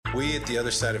We at the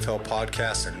Other Side of Hell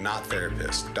podcast are not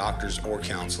therapists, doctors, or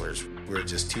counselors. We're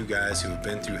just two guys who have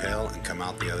been through hell and come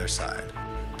out the other side.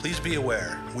 Please be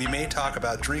aware, we may talk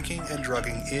about drinking and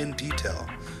drugging in detail.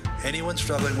 Anyone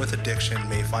struggling with addiction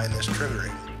may find this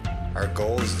triggering. Our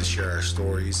goal is to share our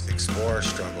stories, explore our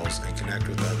struggles, and connect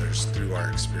with others through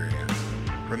our experience.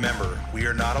 Remember, we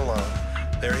are not alone.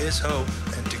 There is hope,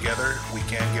 and together we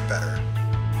can get better.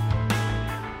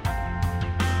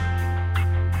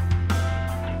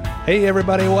 Hey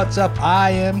everybody, what's up?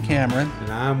 I am Cameron. And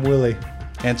I'm Willie.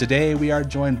 And today we are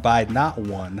joined by not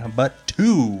one, but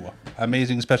two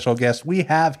amazing special guests. We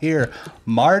have here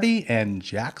Marty and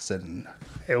Jackson.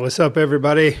 Hey, what's up,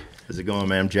 everybody? How's it going,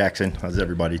 man? Jackson. How's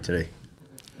everybody today?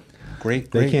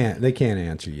 Great. They can't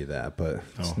answer you that, but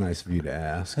it's nice of you to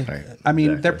ask. Right, I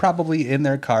mean, exactly. They're probably in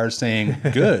their cars saying,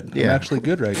 good. Yeah. I'm actually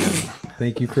good right now.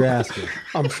 Thank you for asking.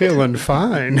 I'm feeling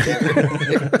fine.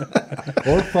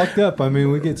 Or fucked up. I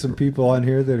mean, we get some people on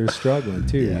here that are struggling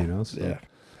too, you know. So. Yeah.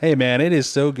 Hey man, it is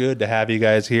so good to have you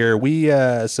guys here. We we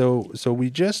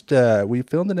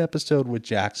filmed an episode with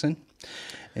Jackson,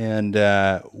 and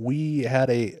we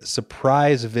had a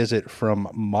surprise visit from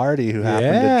Marty, who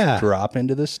happened to drop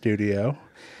into the studio.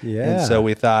 Yeah. And so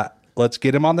we thought, let's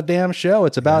get him on the damn show.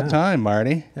 It's about time,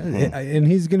 Marty. And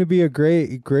he's going to be a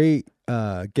great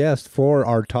guest for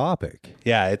our topic.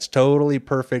 Yeah, it's totally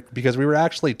perfect because we were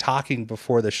actually talking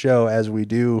before the show, as we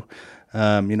do,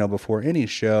 before any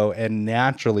show. And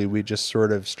naturally, we just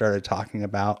sort of started talking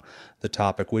about the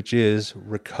topic, which is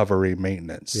recovery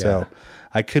maintenance. Yeah. So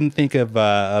I couldn't think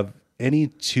of any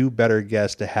two better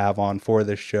guests to have on for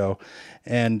this show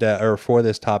and or for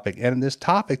this topic. And this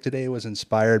topic today was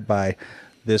inspired by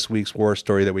this week's war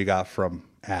story that we got from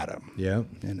Adam. Yeah.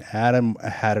 And Adam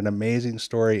had an amazing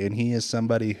story, and he is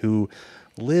somebody who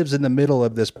lives in the middle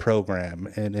of this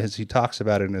program. And as he talks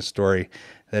about in his story,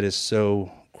 that is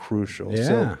so crucial. Yeah.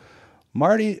 So,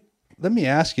 Marty, let me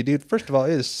ask you, dude, first of all,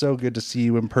 it is so good to see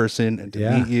you in person and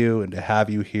to meet you and to have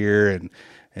you here and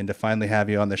to finally have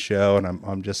you on the show. And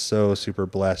I'm just so super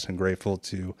blessed and grateful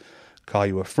to call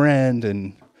you a friend.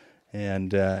 And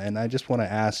I just want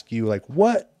to ask you, like,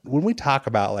 when we talk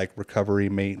about like recovery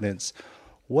maintenance,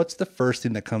 what's the first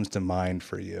thing that comes to mind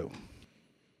for you?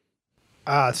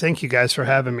 Thank you guys for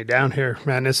having me down here.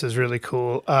 Man, this is really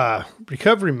cool.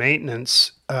 Recovery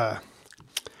maintenance, to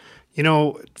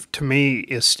me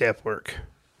is step work,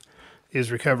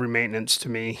 is recovery maintenance to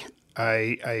me.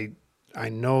 I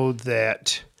know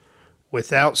that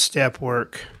without step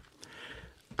work,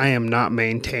 I am not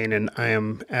maintaining. I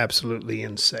am absolutely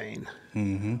insane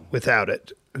without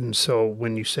it. And so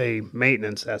when you say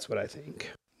maintenance, that's what I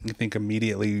think. You think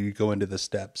immediately you go into the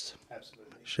steps.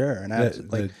 Absolutely. Sure. And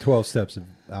The 12 steps of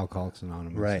Alcoholics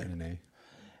Anonymous. Right. NA.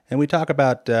 And we talk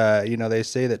about, they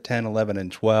say that 10, 11,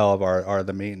 and 12 are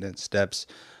the maintenance steps.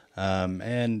 I've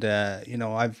found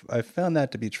that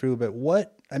to be true. But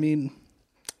what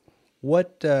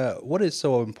is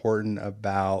so important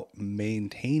about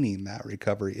maintaining that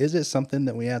recovery? Is it something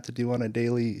that we have to do on a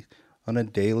daily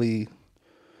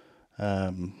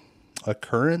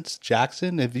occurrence?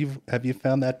 Jackson, have you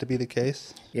found that to be the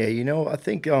case? Yeah, I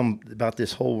think about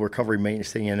this whole recovery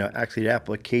maintenance thing and actually the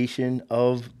application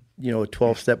of, a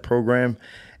 12-step program.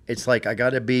 It's like I got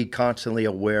to be constantly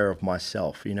aware of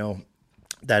myself,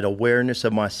 That awareness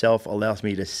of myself allows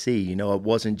me to see, it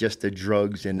wasn't just the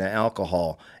drugs and the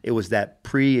alcohol. It was that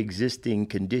pre-existing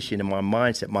condition in my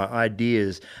mindset, my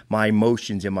ideas, my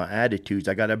emotions, and my attitudes.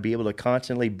 I got to be able to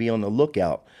constantly be on the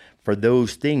lookout for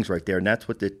those things right there. And that's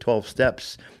what the 12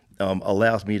 steps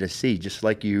allows me to see. Just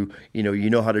like you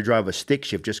know how to drive a stick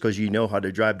shift. Just because you know how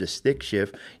to drive the stick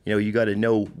shift, you got to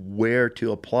know where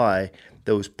to apply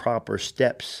those proper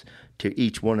steps to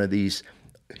each one of these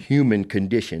human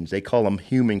conditions. They call them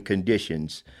human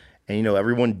conditions. And,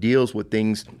 everyone deals with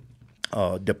things,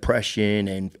 depression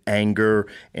and anger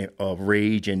and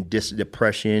rage and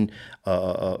depression,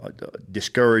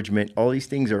 discouragement. All these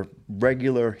things are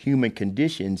regular human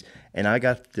conditions. And I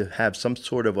got to have some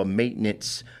sort of a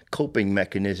maintenance coping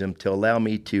mechanism to allow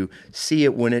me to see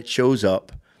it when it shows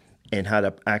up and how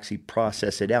to actually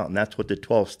process it out. And that's what the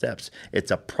 12 steps,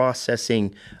 it's a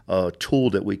processing tool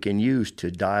that we can use to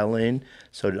dial in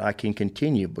so that I can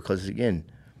continue. Because again,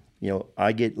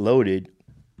 I get loaded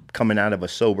coming out of a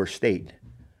sober state.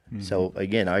 Mm-hmm. So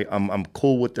again, I'm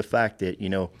cool with the fact that,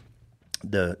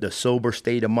 the sober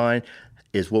state of mind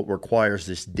is what requires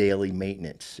this daily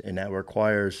maintenance. And that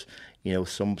requires,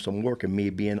 some work and me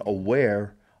being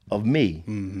aware of me,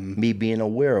 me being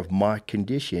aware of my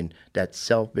condition, that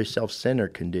selfish,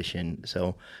 self-centered condition.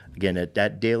 So again,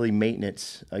 that daily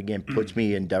maintenance, again, puts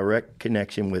me in direct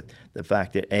connection with the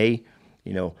fact that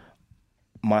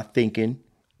my thinking.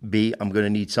 B, I'm going to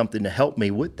need something to help me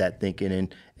with that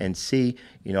thinking. And C,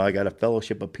 I got a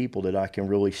fellowship of people that I can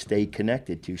really stay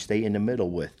connected to, stay in the middle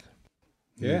with.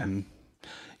 Yeah. Mm-hmm.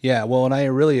 Yeah. Well, and I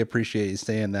really appreciate you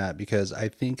saying that, because I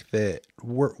think that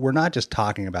we're not just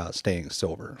talking about staying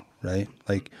sober, right?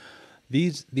 Like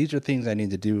these are things I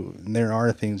need to do. And there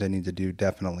are things I need to do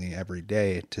definitely every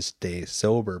day to stay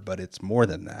sober, but it's more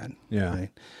than that. Yeah. Right?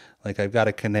 Like I've got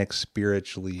to connect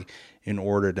spiritually in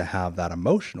order to have that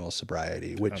emotional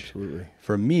sobriety, which Absolutely.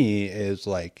 for me is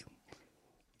like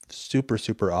super,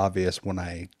 super obvious when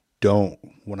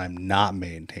I'm not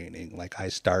maintaining. Like I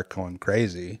start going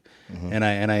crazy, and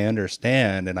I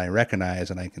understand and I recognize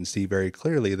and I can see very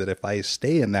clearly that if I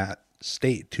stay in that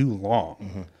state too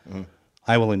long,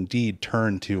 I will indeed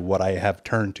turn to what I have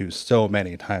turned to so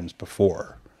many times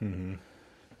before.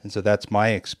 And so that's my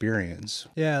experience.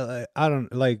 Yeah, I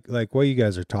don't like what you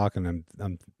guys are talking.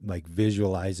 I'm like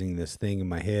visualizing this thing in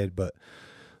my head, but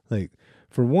like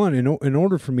for one, in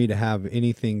order for me to have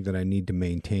anything that I need to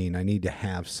maintain, I need to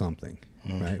have something,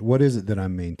 right? What is it that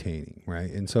I'm maintaining, right?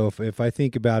 And so if I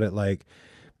think about it, like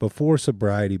before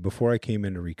sobriety, before I came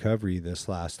into recovery this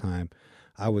last time,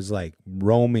 I was like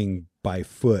roaming by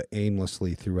foot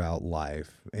aimlessly throughout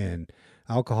life, and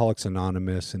Alcoholics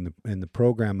Anonymous and the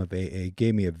program of AA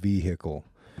gave me a vehicle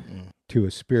to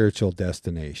a spiritual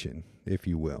destination, if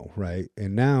you will, right?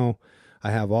 And now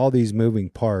I have all these moving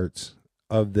parts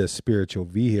of this spiritual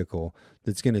vehicle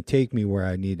that's going to take me where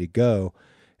I need to go.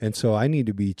 And so I need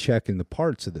to be checking the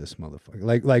parts of this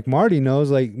motherfucker. Like Marty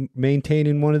knows, like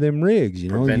maintaining one of them rigs,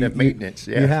 Preventive maintenance.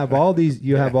 Yeah. You have all these,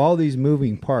 have all these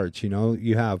moving parts,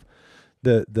 you have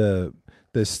the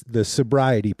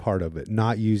sobriety part of it,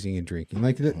 not using and drinking.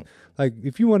 Like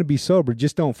if you want to be sober,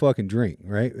 just don't fucking drink,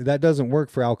 right? That doesn't work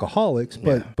for alcoholics,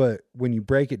 but when you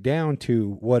break it down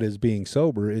to what is being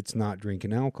sober, it's not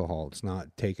drinking alcohol, it's not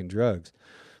taking drugs.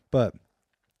 But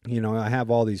I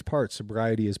have all these parts.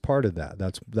 Sobriety is part of that.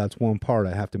 That's one part.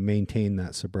 I have to maintain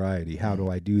that sobriety. How do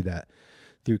I do that?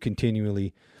 Through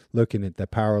continually looking at the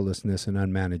powerlessness and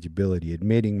unmanageability,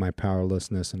 admitting my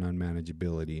powerlessness and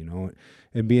unmanageability,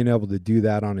 and being able to do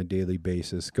that on a daily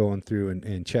basis, going through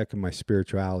and checking my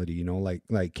spirituality,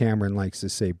 like Cameron likes to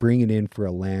say, bring it in for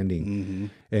a landing,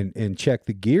 and check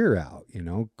the gear out,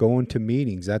 going to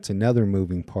meetings. That's another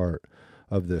moving part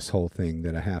of this whole thing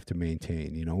that I have to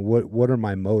maintain. What are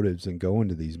my motives in going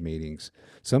to these meetings?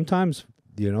 Sometimes,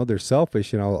 they're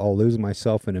selfish, and I'll lose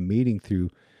myself in a meeting through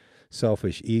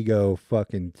selfish ego,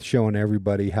 fucking showing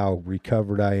everybody how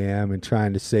recovered I am and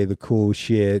trying to say the cool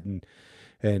shit and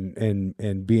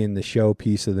being the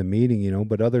showpiece of the meeting,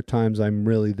 but other times I'm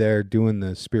really there doing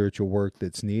the spiritual work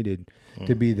that's needed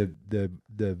to be the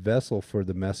vessel for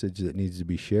the message that needs to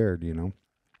be shared,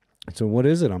 So what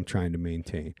is it I'm trying to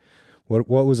maintain? What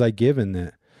was I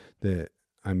given that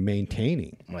I'm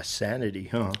maintaining? My sanity,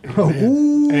 huh?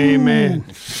 Amen.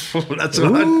 That's what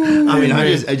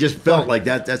I just felt like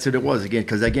that. That's what it was again.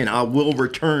 Because again, I will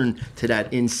return to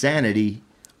that insanity.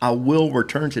 I will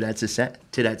return to that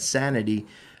sanity,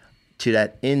 to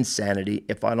that insanity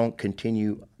if I don't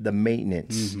continue the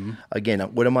maintenance. Again,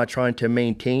 what am I trying to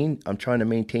maintain? I'm trying to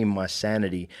maintain my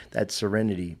sanity, that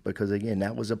serenity, because again,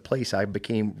 that was a place I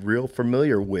became real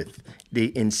familiar with,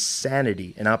 the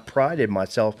insanity, and I prided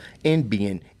myself in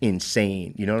being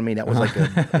insane. You know what I mean? That was like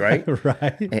right?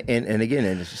 Right. And again,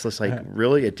 and it's just like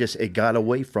really, it got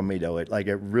away from me though. It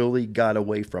really got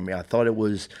away from me. I thought it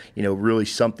was, really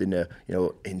something to,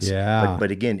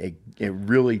 but again, it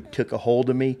really took a hold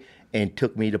of me and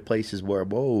took me to places where,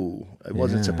 whoa, I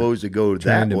wasn't supposed to go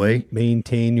that way.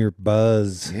 Maintain your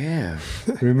buzz. Yeah.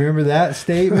 Remember that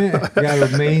statement? Got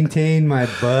to maintain my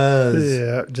buzz.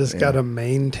 Yeah, just got to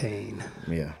maintain.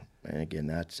 Yeah. And again,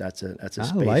 that's a space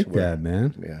I like where, that,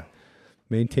 man. Yeah.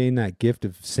 Maintain that gift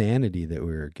of sanity that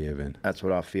we were given. That's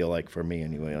what I feel like for me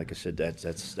anyway. Like I said, that's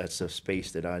a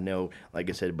space that I know, like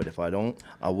I said, but if I don't,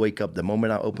 I'll wake up the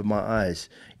moment I open my eyes,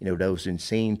 those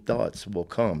insane thoughts will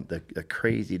come. The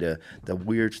crazy, the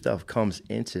weird stuff comes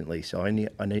instantly. So I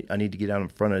need to get out in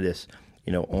front of this,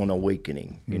 on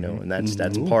awakening, and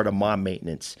that's part of my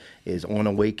maintenance is on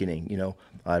awakening,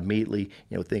 I immediately,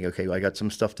 think, okay, well, I got some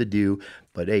stuff to do,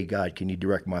 but hey, God, can you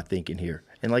direct my thinking here?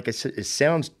 And like I said, it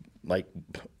sounds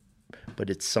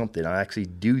but it's something. I actually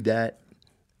do that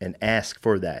and ask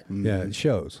for that. Yeah, it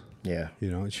shows. Yeah.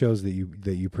 It shows that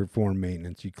you perform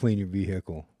maintenance. You clean your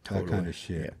vehicle, that kind of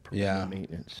shit. Yeah.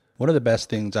 Maintenance. One of the best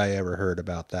things I ever heard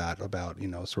about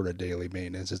sort of daily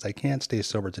maintenance is I can't stay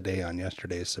sober today on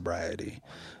yesterday's sobriety.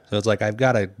 So it's like I've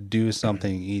got to do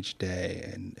something each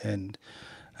day, and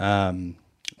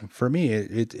for me,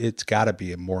 it's got to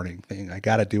be a morning thing. I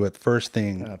got to do it first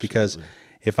thing. Absolutely. Because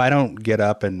if I don't get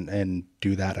up and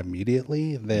do that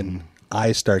immediately, then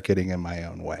I start getting in my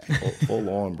own way. Full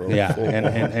on, bro. Yeah. Full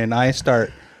And I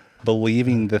start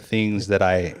believing the things that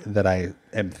I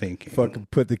am thinking. Fucking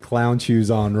put the clown shoes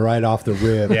on right off the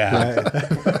rip. Yeah.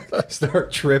 Right?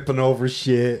 Start tripping over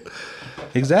shit.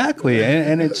 Exactly.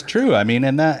 And it's true. I mean,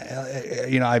 and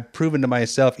that, I've proven to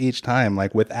myself each time,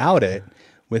 like without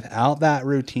that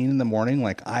routine in the morning,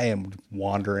 like I am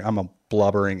wandering. I'm a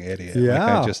blubbering idiot.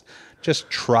 Yeah. Like I just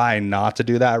try not to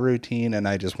do that routine, and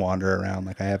I just wander around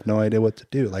like I have no idea what to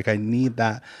do. Like I need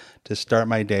that to start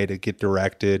my day, to get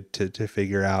directed, to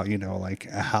figure out, like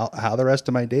how the rest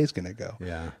of my day is going to go.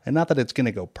 Yeah. And not that it's going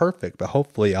to go perfect, but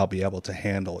hopefully I'll be able to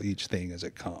handle each thing as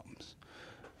it comes,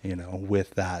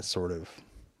 with that sort of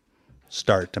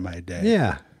start to my day.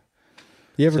 Yeah.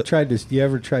 You ever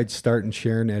tried starting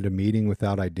sharing at a meeting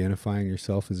without identifying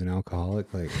yourself as an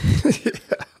alcoholic? Like,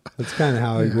 that's kind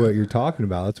of what you're talking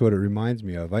about. That's what it reminds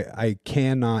me of. I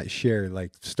cannot share,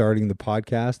 like starting the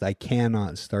podcast. I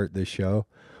cannot start this show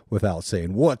without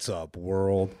saying, "What's up,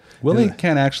 world?" Willie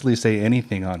can't actually say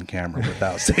anything on camera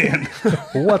without saying,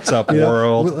 "What's up,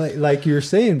 world?" Like you're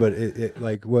saying, but it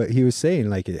like what he was saying,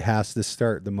 like it has to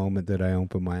start the moment that I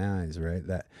open my eyes, right?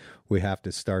 That we have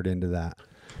to start into that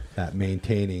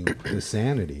maintaining the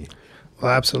sanity.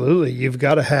 Well, absolutely. You've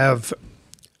got to have,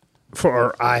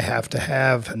 I have to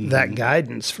have that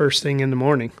guidance first thing in the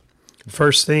morning.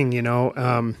 First thing,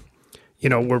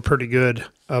 we're pretty good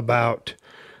about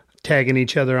tagging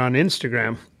each other on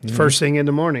Instagram first thing in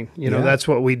the morning. That's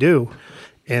what we do.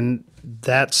 And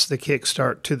that's the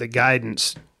kickstart to the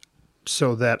guidance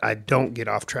so that I don't get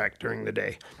off track during the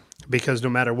day. Because no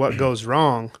matter what goes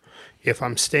wrong, if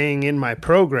I'm staying in my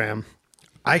program,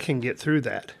 I can get through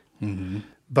that.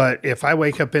 But if I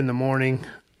wake up in the morning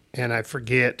and I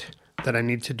forget that I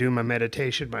need to do my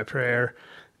meditation, my prayer,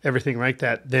 everything like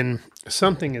that, then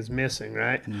something is missing,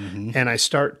 right? And I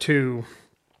start to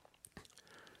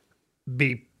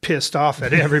be pissed off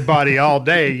at everybody all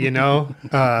day,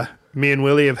 Me and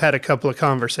Willie have had a couple of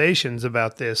conversations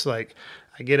about this. Like,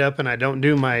 I get up and I don't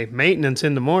do my maintenance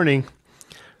in the morning.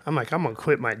 I'm like, I'm going to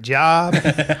quit my job.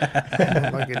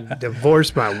 I'm going to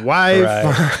divorce my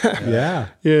wife. Right. Yeah.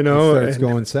 It starts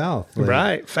going south. Like,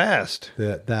 right. Fast.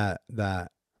 That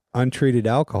untreated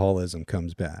alcoholism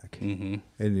comes back. And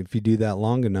if you do that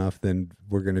long enough, then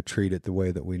we're going to treat it the way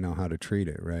that we know how to treat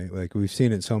it, right? Like we've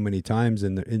seen it so many times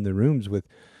in the rooms with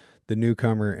the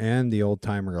newcomer and the old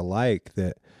timer alike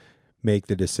that make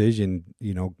the decision,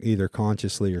 either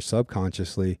consciously or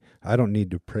subconsciously, I don't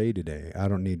need to pray today. I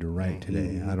don't need to write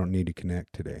today. I don't need to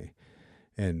connect today.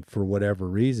 And for whatever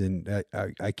reason,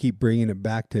 I keep bringing it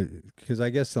back to, because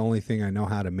I guess the only thing I know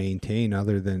how to maintain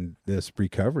other than this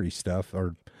recovery stuff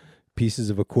are pieces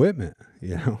of equipment,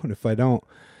 and if I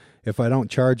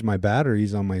don't charge my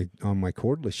batteries on my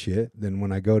cordless shit, then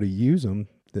when I go to use them,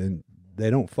 then they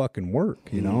don't fucking work,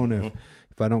 and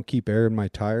if I don't keep air in my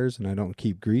tires and I don't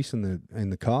keep grease in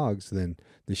the cogs, then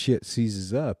the shit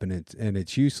seizes up and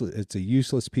it's useless. It's a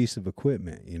useless piece of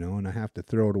equipment, and I have to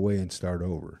throw it away and start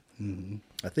over.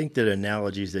 I think that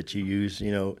analogies that you use,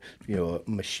 a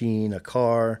machine, a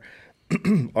car,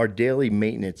 our daily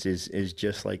maintenance is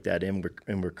just like that in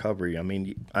recovery. I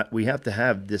mean, we have to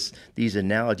have these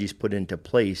analogies put into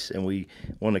place, and we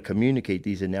want to communicate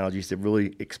these analogies to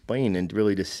really explain and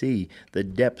really to see the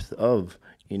depth of,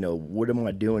 what am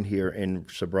I doing here in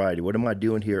sobriety? What am I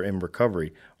doing here in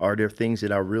recovery? Are there things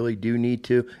that I really do need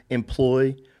to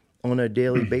employ on a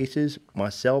daily basis? My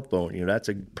cell phone, that's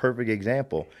a perfect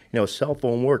example. A cell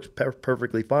phone works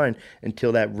perfectly fine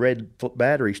until that red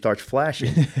battery starts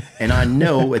flashing. And I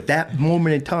know at that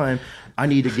moment in time, I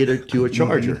need to get it to a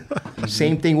charger.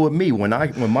 Same thing with me. When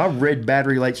my red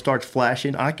battery light starts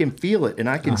flashing, I can feel it and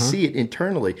I can see it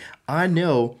internally. I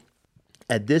know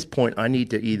at this point, I need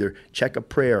to either check a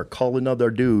prayer, call another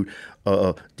dude,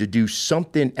 to do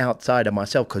something outside of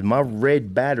myself because my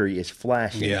red battery is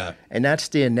flashing. Yeah. And that's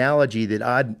the analogy that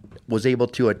I was able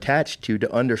to attach to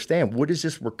understand what is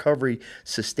this recovery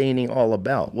sustaining all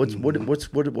about? What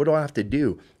do I have to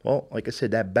do? Well, like I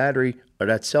said, that battery or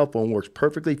that cell phone works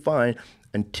perfectly fine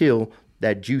until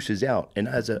that juice is out. And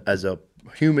as a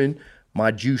human,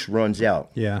 my juice runs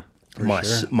out. Yeah. My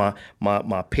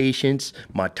patience,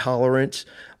 my tolerance,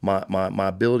 my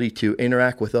ability to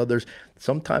interact with others,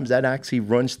 sometimes that actually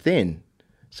runs thin.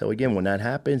 So again, when that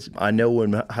happens, I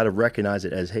know how to recognize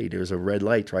it as, hey, there's a red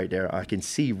light right there. I can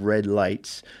see red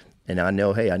lights, and I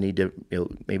know, hey, I need to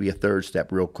maybe a third step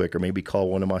real quick, or maybe call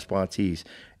one of my sponsees.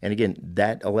 And again,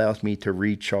 that allows me to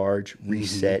recharge,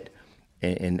 reset,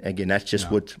 and again, that's just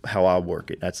how I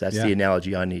work it. That's the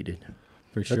analogy I needed.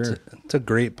 For sure. It's a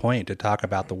great point to talk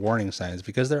about the warning signs,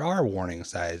 because there are warning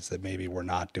signs that maybe we're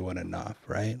not doing enough,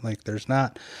 right? Like there's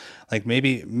not, like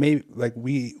maybe like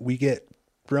we get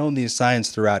thrown these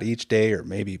signs throughout each day, or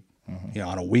maybe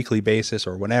on a weekly basis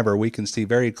or whenever, we can see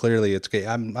very clearly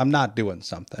I'm not doing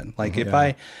something. Like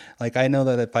I know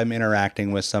that if I'm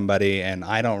interacting with somebody and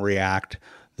I don't react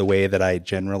the way that I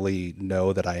generally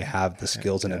know that I have the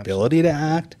skills and ability to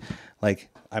act, like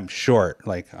I'm short,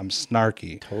 like I'm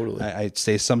snarky. Totally. I'd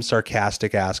say some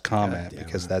sarcastic ass comment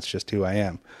because that's just who I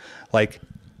am. Like,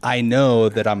 I know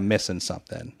that I'm missing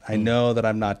something. I know that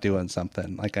I'm not doing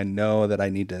something. Like, I know that I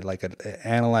need to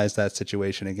analyze that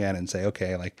situation again and say,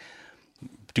 okay, like,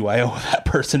 do I owe that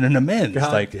person an amends?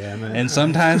 And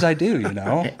sometimes I do,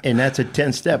 And that's a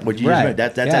 10 step. What you just meant.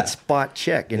 That's that spot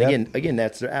check. And again,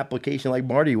 that's the application, like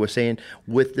Marty was saying,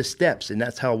 with the steps. And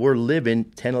that's how we're living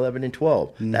 10, 11, and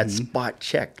 12. That spot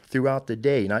check throughout the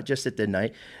day, not just at the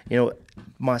night.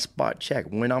 My spot check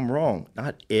when I'm wrong,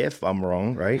 not if I'm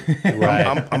wrong, right?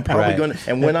 I'm probably going to,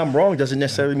 and when I'm wrong doesn't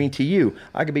necessarily mean to you.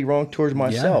 I could be wrong towards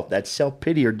myself. That's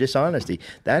self-pity or dishonesty.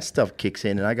 That stuff kicks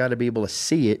in, and I got to be able to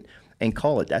see it and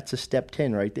call it. That's a step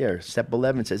 10 right there. Step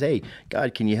 11 says, hey,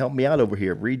 God, can you help me out over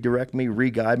here? Redirect me,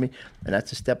 re-guide me. And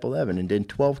that's a step 11. And then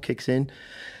 12 kicks in.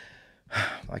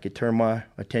 I could turn my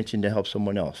attention to help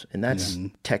someone else. And that's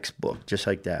textbook, just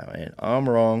like that. Man, I'm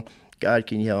wrong. God,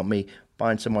 can you help me?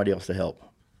 Find somebody else to help.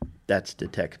 That's the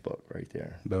textbook right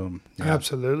there. Boom. Yeah.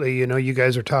 Absolutely. You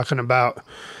guys are talking about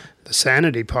the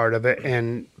sanity part of it.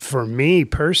 And for me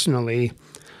personally,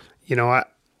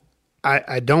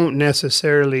 I don't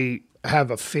necessarily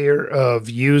have a fear of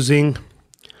using,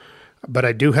 but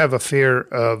I do have a fear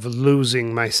of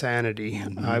losing my sanity.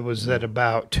 I was at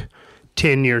about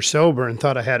 10 years sober and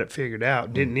thought I had it figured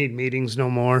out. Didn't need meetings no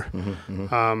more.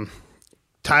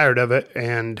 Tired of it,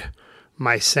 and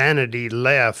my sanity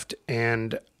left,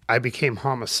 and I became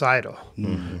homicidal.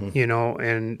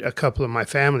 And a couple of my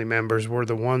family members were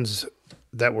the ones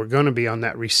that were going to be on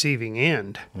that receiving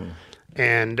end.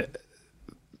 And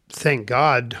thank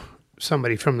God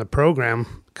somebody from the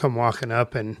program come walking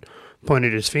up and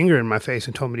pointed his finger in my face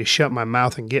and told me to shut my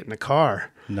mouth and get in the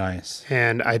car. Nice.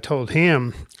 And I told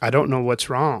him, I don't know what's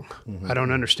wrong. I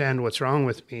don't understand what's wrong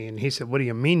with me. And he said, what do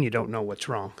you mean you don't know what's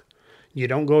wrong? You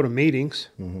don't go to meetings.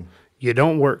 You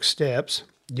don't work steps.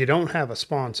 You don't have a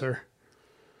sponsor.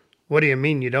 What do you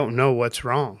mean you don't know what's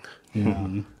wrong?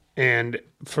 And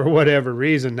for whatever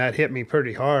reason, that hit me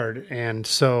pretty hard. And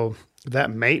so that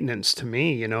maintenance to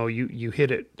me, you hit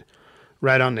it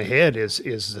right on the head is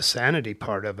the sanity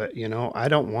part of it. I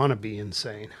don't want to be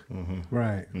insane.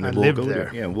 Right. I live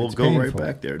there. Yeah, we'll It's go painful. right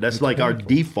back there. That's like our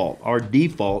default. Our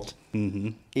default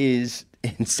is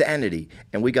insanity.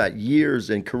 And we got years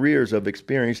and careers of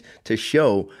experience to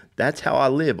show that's how I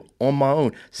live on my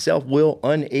own. Self-will,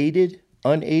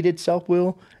 unaided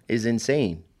self-will is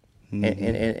insane.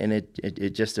 And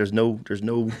it just there's no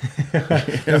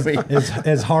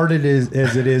as hard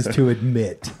as it is to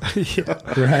admit,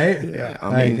 right? Yeah,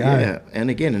 I mean, and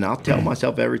again, and I'll tell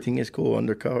myself everything is cool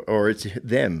undercover, or it's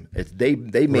them. It's they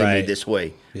made me this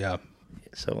way. Yeah.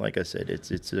 So, like I said,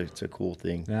 it's a cool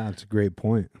thing. Yeah, it's a great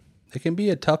point. It can be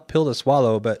a tough pill to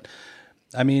swallow, but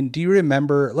I mean, do you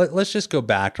remember, let's just go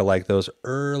back to like those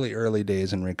early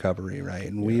days in recovery, right?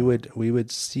 And we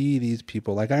would see these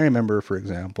people, like I remember, for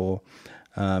example,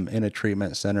 in a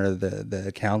treatment center,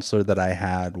 the counselor that I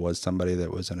had was somebody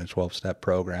that was in a 12-step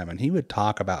program, and he would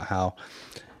talk about how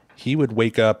he would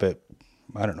wake up at,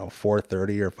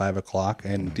 4:30 or 5 o'clock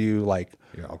and do like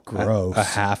gross. A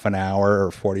half an hour or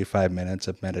 45 minutes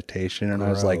of meditation. And I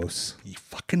was like, you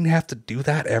fucking have to do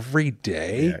that every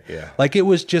day? Yeah. Like it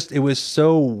was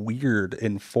so weird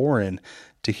and foreign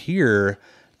to hear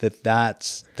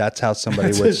that's how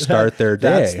somebody would start their day.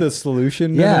 That's the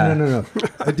solution? No.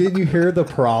 Didn't you hear the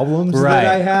problems that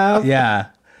I have?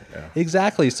 Yeah.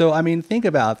 Exactly. So, I mean, think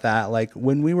about that. Like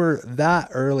when we were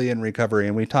that early in recovery,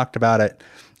 and we talked about it,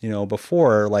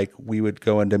 before, like we would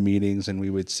go into meetings and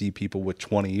we would see people with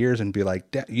 20 years and be like,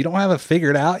 you don't have it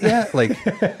figured out yet? Like,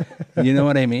 you know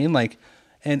what I mean? Like,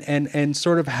 and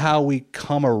sort of how we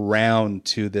come around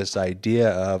to this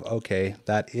idea of, okay,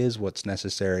 that is what's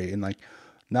necessary. And like,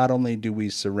 not only do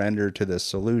we surrender to the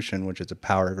solution, which is a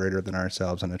power greater than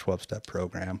ourselves in a 12-step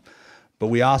program, but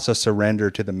we also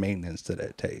surrender to the maintenance that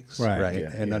it takes, right?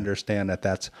 And understand that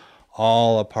that's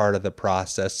all a part of the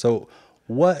process. So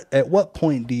at what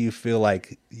point do you feel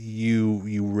like you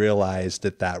realized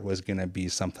that was going to be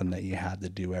something that you had to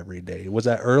do every day? Was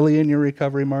that early in your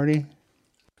recovery, Marty?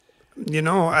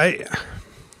 I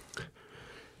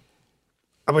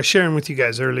was sharing with you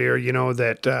guys earlier,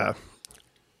 that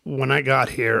when I got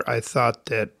here, I thought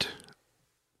that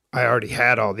I already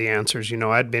had all the answers.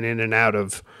 I'd been in and out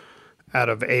of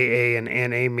AA and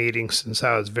NA meetings since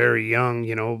I was very young.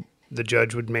 The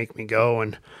judge would make me go,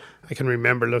 and I can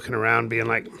remember looking around being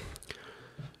like,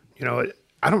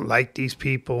 I don't like these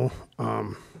people.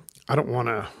 I don't want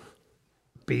to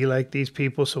be like these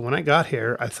people. So when I got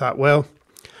here, I thought, well,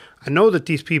 I know that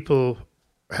these people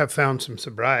have found some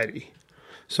sobriety.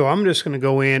 So I'm just going to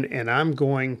go in and I'm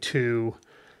going to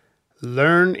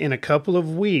learn in a couple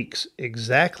of weeks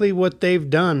exactly what they've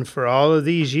done for all of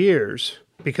these years,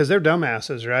 because they're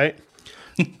dumbasses, right?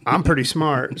 I'm pretty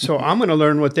smart. So I'm going to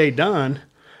learn what they've done,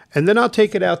 and then I'll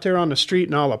take it out there on the street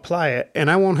and I'll apply it,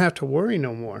 and I won't have to worry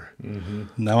no more. Mm-hmm.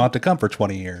 Now I'll have to come for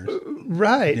 20 years.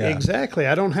 Right, yeah. Exactly.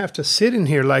 I don't have to sit in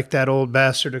here like that old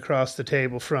bastard across the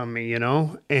table from me,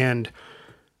 And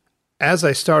as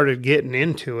I started getting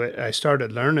into it, I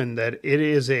started learning that it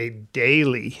is a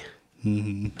daily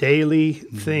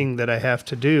thing that I have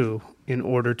to do in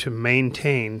order to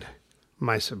maintain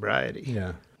my sobriety.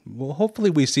 Yeah. Well, hopefully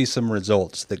we see some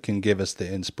results that can give us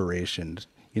the inspiration.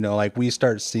 Like we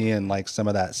start seeing like some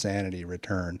of that sanity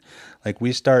return. Like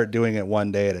we start doing it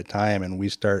one day at a time, and we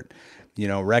start,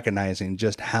 recognizing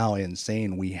just how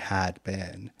insane we had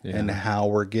been and how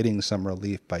we're getting some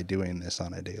relief by doing this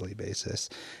on a daily basis.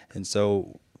 And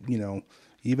so,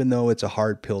 even though it's a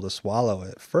hard pill to swallow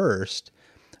at first,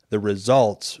 the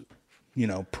results,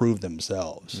 prove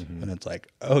themselves. Mm-hmm. And it's like,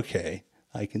 okay,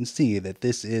 I can see that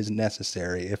this is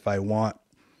necessary. If I want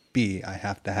B, I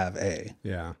have to have A.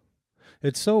 Yeah.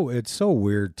 It's so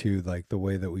weird too, like the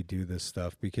way that we do this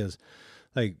stuff, because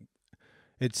like,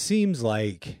 it seems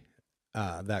like,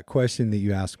 that question that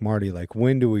you asked Marty, like,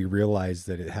 when do we realize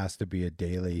that it has to be a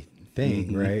daily thing,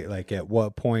 mm-hmm. right? Like at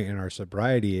what point in our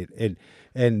sobriety,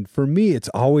 and for me, it's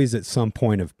always at some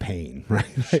point of pain,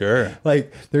 right? Sure.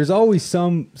 Like there's always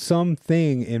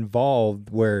something involved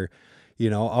where,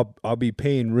 I'll be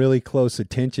paying really close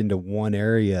attention to one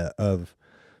area of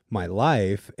my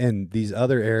life, and these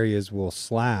other areas will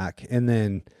slack, and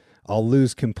then I'll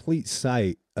lose complete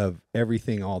sight of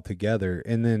everything altogether.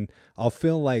 And then I'll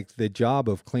feel like the job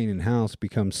of cleaning house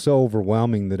becomes so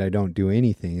overwhelming that I don't do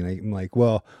anything. And I'm like,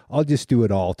 well, I'll just do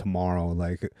it all tomorrow.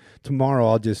 Like tomorrow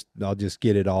I'll just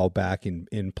get it all back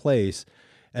in place.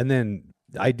 And then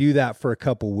I do that for a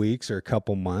couple weeks or a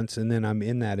couple months, and then I'm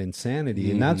in that insanity.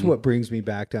 Mm-hmm. And that's what brings me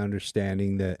back to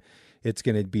understanding that it's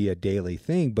going to be a daily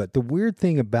thing. But the weird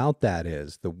thing about that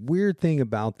is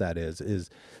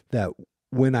that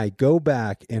when I go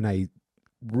back and I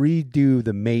redo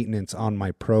the maintenance on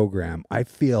my program, I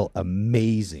feel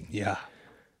amazing. Yeah.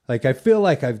 Like I feel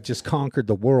like I've just conquered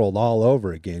the world all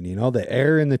over again. The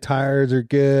air in the tires are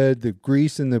good. The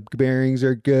grease in the bearings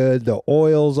are good. The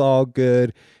oil's all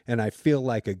good. And I feel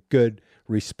like a good,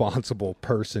 responsible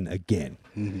person again,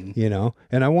 mm-hmm.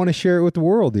 And I want to share it with the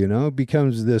world, it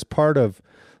becomes this part of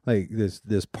like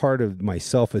this part of my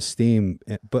self-esteem,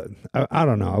 but I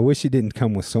don't know. I wish it didn't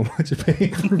come with so much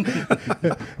pain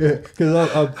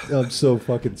because I'm so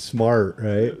fucking smart,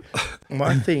 right?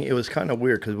 My thing, it was kind of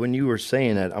weird because when you were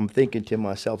saying that, I'm thinking to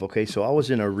myself, okay, so I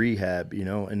was in a rehab,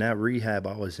 and that rehab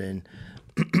I was in,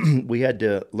 we had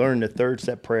to learn the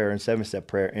 3rd-step prayer and 7th-step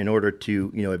prayer in order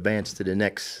to, advance to the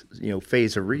next,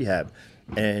 phase of rehab.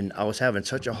 And I was having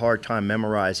such a hard time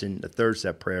memorizing the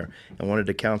 3rd-step prayer. And one of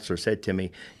the counselors said to me,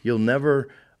 you'll never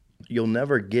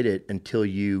get it until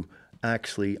you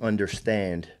actually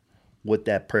understand what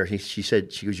that prayer. She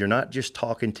goes, you're not just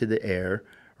talking to the air,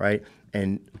 right?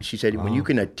 And she said, when you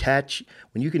can attach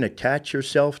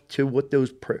yourself to what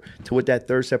that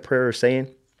 3rd-step prayer is saying,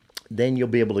 then you'll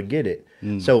be able to get it.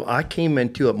 Mm. So I came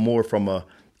into it more from a,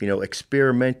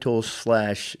 experimental /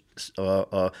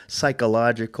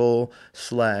 psychological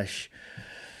 /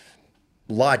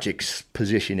 logics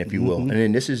position, if you will. Mm-hmm. And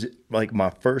then this is like my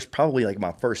first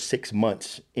 6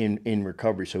 months in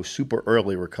recovery. So super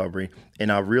early recovery.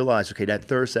 And I realized, okay, that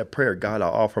 3rd-step prayer, God, I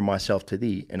offer myself to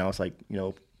thee. And I was like,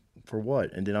 for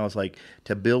what? And then I was like,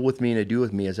 to build with me and to do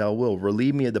with me as I will.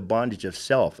 Relieve me of the bondage of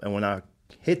self. And when I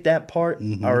hit that part,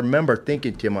 mm-hmm. I remember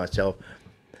thinking to myself,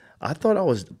 I thought I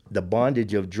was the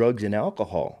bondage of drugs and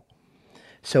alcohol.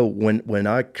 So when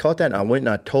I caught that, I went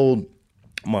and I told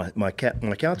my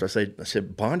counselor, I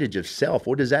said, bondage of self,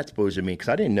 what is that supposed to mean? Because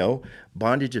I didn't know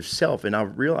bondage of self. And I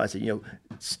realized that,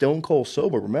 stone cold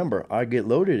sober, remember, I get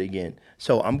loaded again.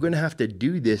 So I'm going to have to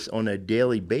do this on a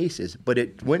daily basis. But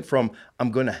it went from I'm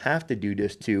going to have to do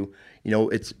this to,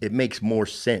 it makes more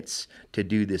sense to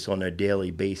do this on a daily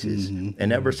basis. Mm-hmm.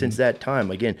 And ever since that time,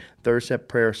 again, 3rd-step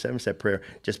prayer, 7th-step prayer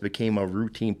just became a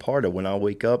routine part of when I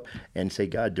wake up and say,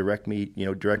 God, direct me,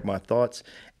 direct my thoughts.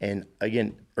 And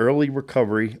again, early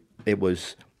recovery, it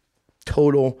was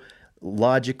total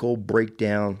logical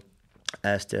breakdown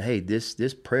as to, hey,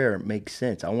 this prayer makes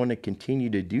sense. I want to continue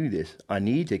to do this. I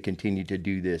need to continue to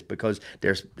do this because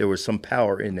there was some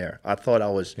power in there. I thought I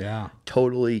was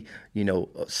totally,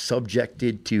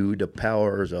 subjected to the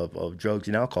powers of drugs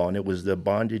and alcohol, and it was the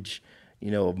bondage,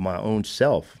 of my own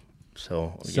self.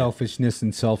 So selfishness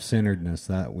and self-centeredness,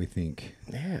 that we think.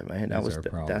 Yeah, man,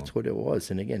 that's what it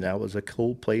was. And again, that was a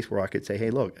cool place where I could say, hey,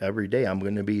 look, every day I'm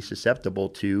going to be susceptible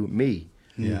to me.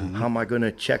 Yeah. How am I going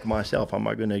to check myself? How am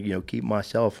I going to, keep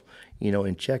myself,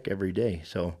 in check every day?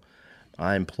 So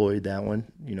I employed that one.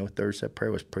 Third step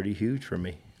prayer was pretty huge for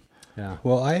me. Yeah.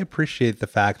 Well, I appreciate the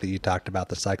fact that you talked about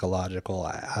the psychological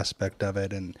aspect of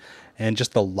it and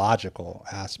just the logical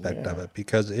aspect of it,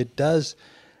 because it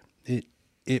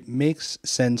makes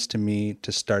sense to me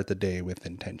to start the day with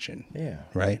intention. Yeah.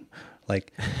 Right?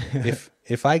 Like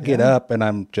if I get up and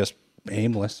I'm just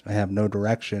aimless, I have no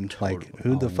direction, like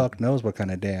who the fuck knows what kind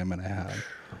of day I'm going to have.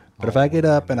 But if I get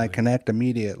up and I connect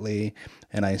immediately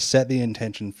and I set the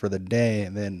intention for the day,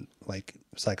 and then like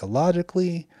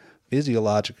psychologically,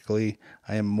 physiologically,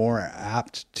 I am more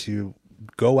apt to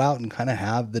go out and kind of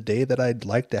have the day that I'd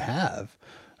like to have.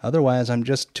 Otherwise, I'm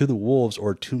just to the wolves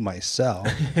or to myself,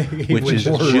 which is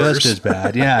just as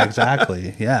bad. Yeah,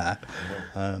 exactly. Yeah.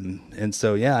 And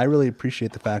so, I really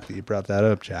appreciate the fact that you brought that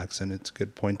up, Jackson. It's a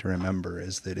good point to remember,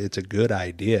 is that it's a good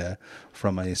idea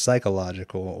from a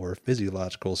psychological or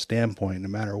physiological standpoint, no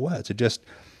matter what, to just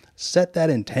set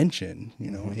that intention,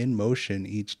 in motion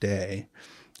each day.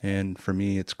 And for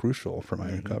me, it's crucial for my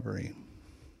recovery.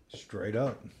 Straight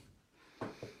up.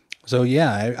 So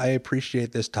I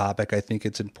appreciate this topic. I think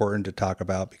it's important to talk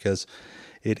about because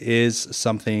it is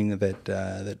something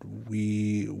that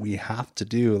we have to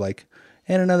do. Like,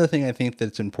 and another thing I think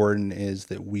that's important is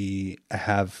that we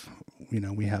have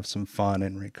some fun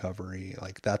in recovery.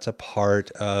 Like that's a part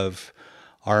of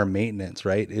our maintenance,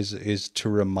 right? Is to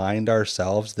remind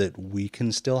ourselves that we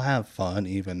can still have fun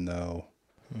even though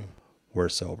we're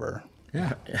sober.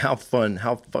 Yeah. How fun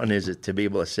is it to be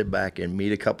able to sit back and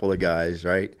meet a couple of guys,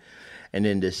 right? And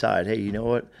then decide, hey, you know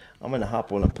what? I'm going to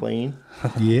hop on a plane.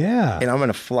 Yeah. And I'm going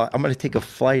to fly. I'm going to take a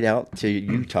flight out to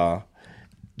Utah.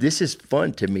 This is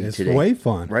fun to me today. It's way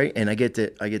fun. Right? And I get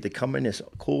to come in this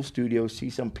cool studio, see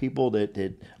some people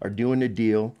that are doing the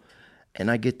deal,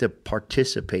 and I get to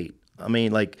participate. I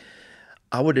mean, like,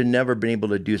 I would have never been able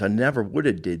to do this. I never would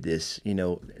have did this,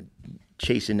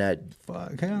 chasing that.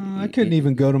 Fuck, I couldn't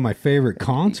even go to my favorite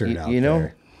concert out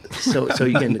there. So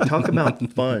you can talk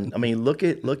about fun. I mean, look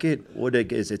at what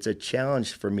it is. It's a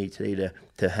challenge for me today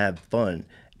to have fun.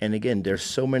 And again, there's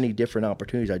so many different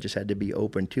opportunities. I just had to be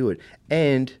open to it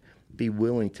and be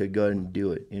willing to go and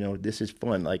do it. This is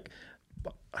fun. Like,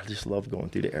 I just love going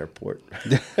through the airport.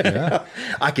 Yeah.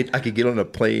 I could get on a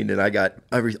plane and I got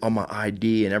all my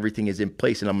ID and everything is in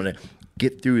place, and I'm gonna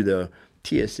get through the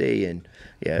TSA, and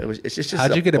it's just.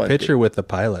 How'd you get a picture with the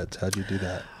pilots? How'd you do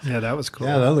that? Yeah, that was cool.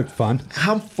 Yeah, that looked fun.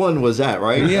 How fun was that,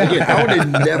 right? Yeah, again, I would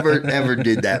have never ever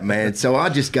did that, man. So I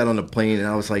just got on the plane and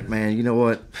I was like, man, you know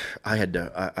what? I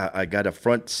got a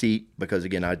front seat because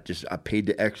again, I paid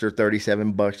the extra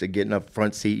 $37 to get in a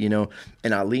front seat,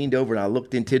 and I leaned over and I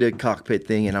looked into the cockpit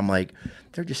thing and I'm like,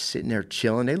 they're just sitting there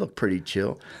chilling. They look pretty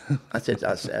chill. I said,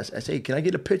 hey, can I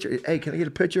get a picture? Hey, can I get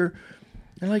a picture?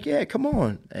 They're like, yeah, come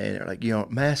on. And they're like,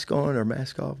 mask on or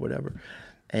mask off, whatever.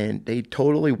 And they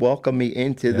totally welcomed me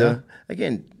into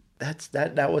again,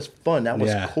 that was fun. That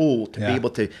was cool to be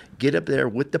able to get up there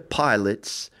with the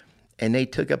pilots, and they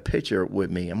took a picture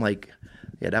with me. I'm like,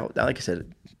 that like I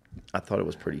said, I thought it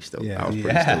was pretty stoked. Yeah. I was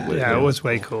pretty stoked with it. Yeah, it was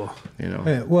way cool.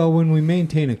 Yeah, well, when we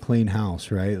maintain a clean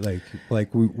house, right? Like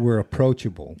we're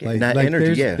approachable. Like that like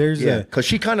energy, there's because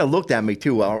she kind of looked at me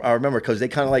too. I remember because they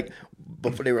kind of like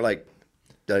before they were like.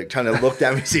 Kind of looked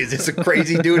at me and said, is this a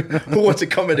crazy dude who wants to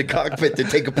come in the cockpit to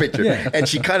take a picture? Yeah. And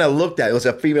she kind of looked at it. It was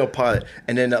a female pilot.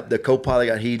 And then the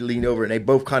co-pilot, he leaned over and they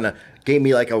both kind of gave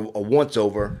me like a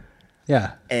once-over.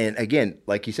 Yeah. And again,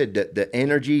 like you said, the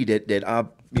energy that I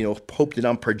hope that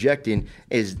I'm projecting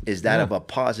is that of a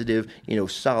positive,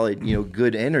 solid,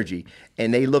 good energy.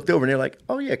 And they looked over and they're like,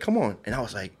 oh, yeah, come on. And I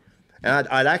was like, and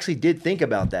I actually did think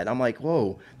about that. I'm like,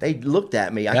 whoa. They looked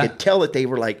at me. I could tell that they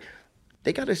were like,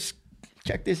 they got to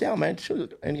check this out, man. Show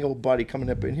any old body coming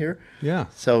up in here. Yeah.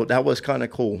 So that was kind of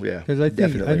cool. Yeah. Because I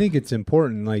think it's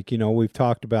important. Like, we've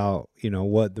talked about,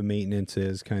 what the maintenance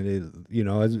is kind of,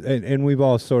 and we've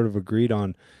all sort of agreed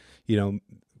on,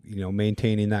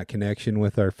 maintaining that connection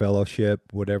with our fellowship,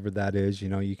 whatever that is.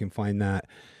 You can find that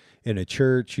in a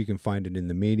church. You can find it in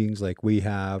the meetings like we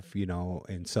have,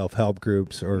 in self-help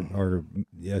groups or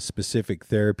a specific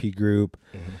therapy group,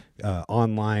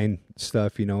 online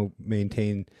stuff,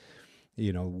 maintain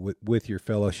you know, with your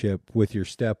fellowship, with your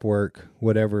step work,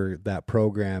 whatever that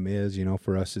program is, you know,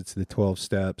 for us, it's the 12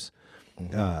 steps.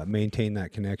 Maintain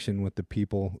that connection with the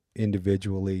people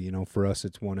individually. You know, for us,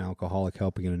 it's one alcoholic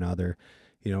helping another.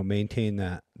 You know, maintain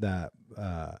that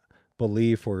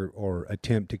belief or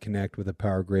attempt to connect with a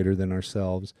power greater than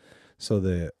ourselves, so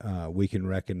that we can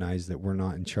recognize that we're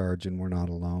not in charge and we're not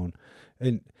alone.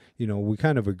 And you know, we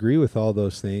kind of agree with all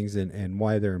those things and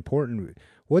why they're important.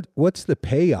 What's the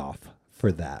payoff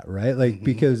for that, right? Like,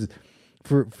 because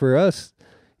for us,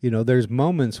 you know, there's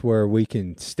moments where we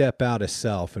can step out of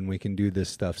self and we can do this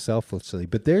stuff selflessly,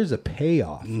 but there's a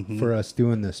payoff for us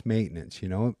doing this maintenance. You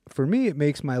know, for me, it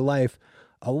makes my life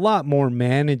a lot more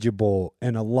manageable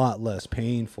and a lot less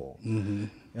painful.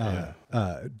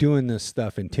 Doing this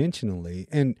stuff intentionally.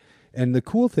 And the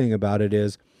cool thing about it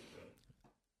is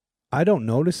I don't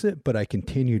notice it, but I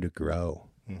continue to grow.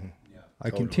 I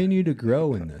continue to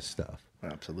grow in this stuff.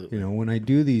 Absolutely. You know, when I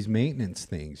do these maintenance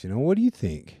things, you know, what do you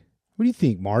think? What do you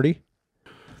think, Marty?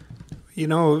 You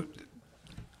know,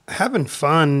 having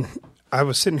fun, I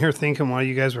was sitting here thinking while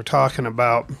you guys were talking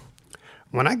about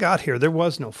when I got here, there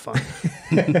was no fun.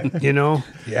 You know?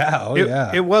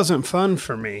 Yeah. It wasn't fun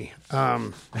for me.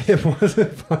 It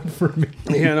wasn't fun for me.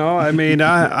 You know, I mean,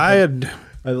 I had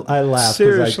I laugh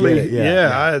seriously, I get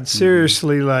it. I had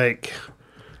seriously, like,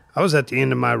 I was at the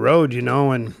end of my road, you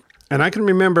know, and I can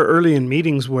remember early in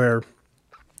meetings where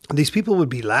these people would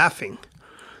be laughing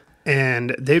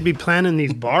and they'd be planning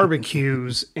these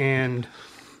barbecues and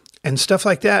stuff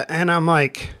like that. And I'm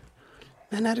like,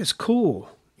 man, that is cool,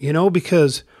 you know,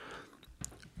 because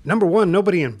number one,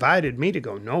 nobody invited me to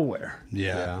go nowhere.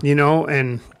 Yeah. You know,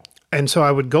 and so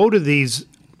I would go to these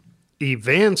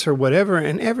events or whatever,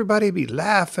 and everybody would be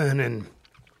laughing and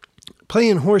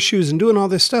playing horseshoes and doing all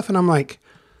this stuff. And I'm like,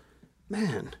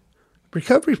 man,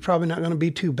 recovery's probably not going to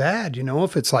be too bad, you know,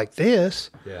 if it's like this.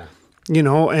 Yeah. You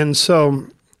know, and so,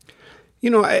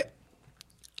 you know,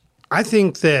 I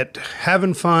think that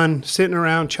having fun, sitting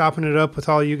around, chopping it up with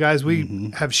all you guys,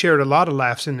 we have shared a lot of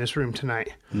laughs in this room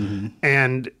tonight.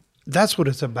 And that's what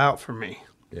it's about for me.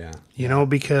 Yeah. You know,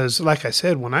 because like I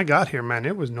said, when I got here, man,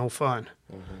 it was no fun.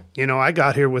 You know, I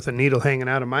got here with a needle hanging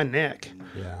out of my neck.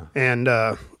 Yeah. And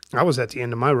I was at the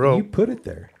end of my rope. You put it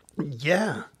there.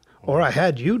 Yeah. Or I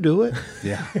had you do it.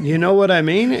 Yeah. You know what I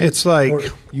mean? It's like, Or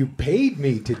you paid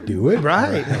me to do it.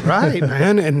 right,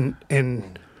 man.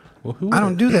 And Well, who I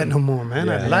don't do that no more, man.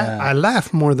 Yeah. I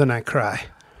laugh more than I cry.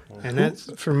 And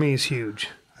that's, for me, is huge.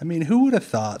 I mean, who would have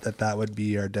thought that would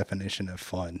be our definition of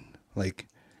fun? Like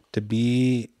to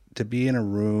be in a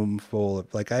room full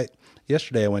of, like,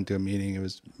 yesterday I went to a meeting. It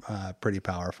was pretty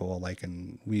powerful. Like,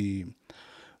 and we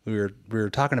were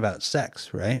talking about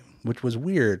sex, right? Which was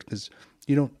weird because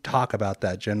you don't talk about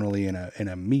that generally in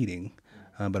a meeting.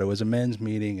 But it was a men's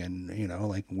meeting, and you know,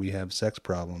 like, we have sex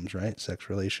problems, right? Sex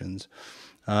relations,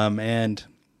 and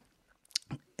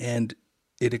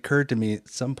it occurred to me at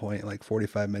some point, like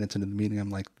 45 minutes into the meeting, I'm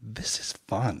like, this is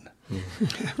fun.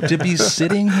 To be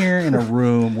sitting here in a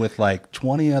room with like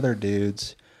 20 other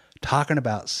dudes talking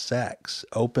about sex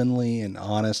openly and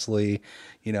honestly.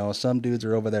 You know, some dudes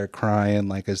are over there crying,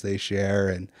 like, as they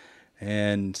share,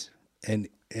 and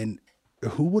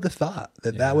who would have thought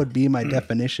that would be my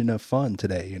definition of fun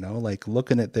today? You know, like,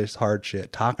 looking at this hard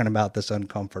shit, talking about this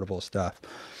uncomfortable stuff.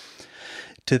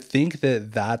 To think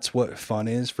that that's what fun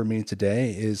is for me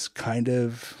today is kind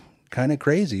of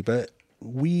crazy. But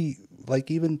we, like,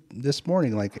 even this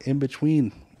morning, like in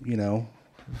between, you know,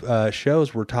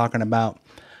 shows, we're talking about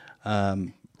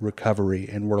recovery,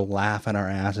 and we're laughing our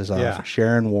asses off,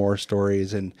 sharing war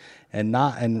stories, and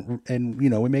you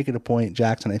know, we make it a point.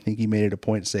 Jackson, I think he made it a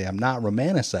point to say, I'm not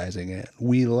romanticizing it.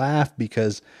 We laugh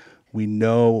because we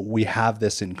know we have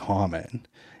this in common.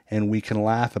 And we can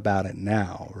laugh about it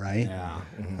now, right? Yeah.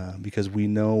 Because we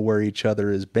know where each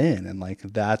other has been, and like,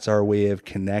 that's our way of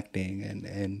connecting,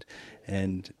 and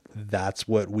that's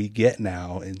what we get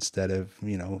now, instead of,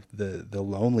 you know, the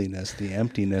loneliness, the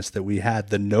emptiness that we had,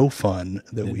 the no fun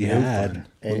that we had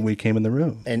when we came in the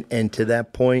room. And to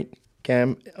that point,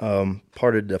 Cam,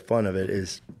 part of the fun of it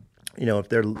is, you know, if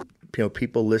there, you know,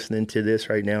 people listening to this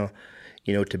right now,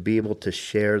 you know, to be able to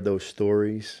share those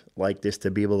stories like this,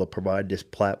 to be able to provide this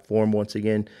platform once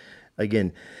again,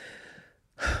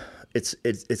 it's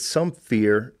some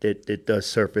fear that does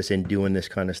surface in doing this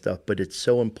kind of stuff, but it's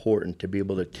so important to be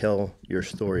able to tell your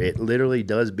story. It literally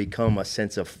does become a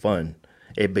sense of fun.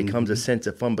 It becomes a sense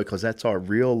of fun because that's our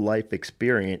real life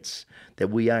experience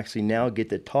that we actually now get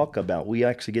to talk about. We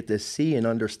actually get to see and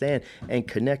understand and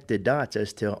connect the dots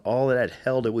as to all of that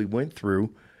hell that we went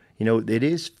through. You know, it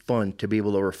is fun to be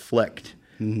able to reflect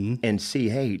and see,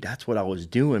 hey, that's what I was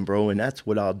doing, bro, and that's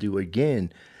what I'll do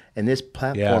again. And this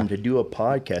platform to do a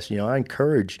podcast, I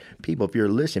encourage people, if you're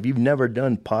listening, if you've never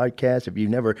done podcasts, if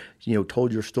you've never,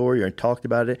 told your story or talked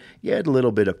about it, you had a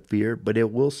little bit of fear, but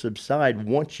it will subside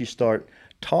once you start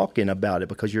talking about it,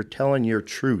 because you're telling your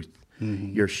truth.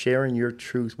 You're sharing your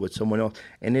truth with someone else.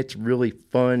 And it's really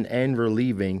fun and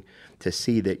relieving to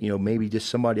see that, maybe just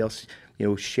somebody else,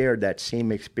 shared that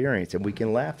same experience, and we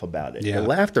can laugh about it. The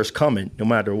laughter's coming no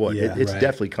matter what. It's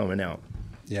definitely coming out.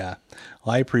 Yeah.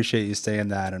 Well, I appreciate you saying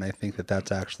that. And I think that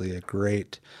that's actually a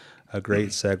great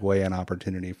segue and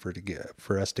opportunity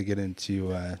for us to get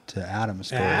into to Adam's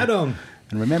story. Adam.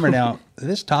 And remember now,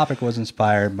 this topic was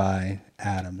inspired by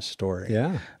Adam's story.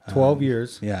 Yeah. 12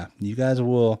 years. Yeah. You guys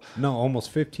will. No,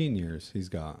 almost 15 years he's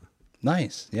got.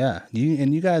 Nice. Yeah.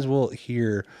 You guys will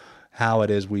hear how it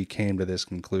is we came to this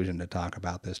conclusion to talk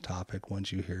about this topic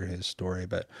once you hear his story.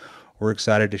 But we're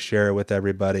excited to share it with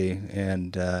everybody.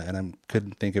 And I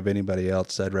couldn't think of anybody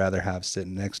else I'd rather have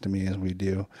sitting next to me as we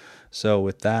do. So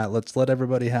with that, let's let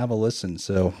everybody have a listen.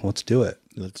 So let's do it.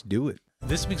 Let's do it.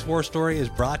 This week's War Story is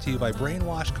brought to you by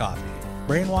Brainwash Coffee.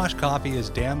 Brainwash Coffee is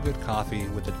damn good coffee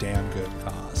with a damn good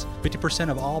cause.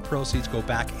 50% of all proceeds go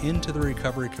back into the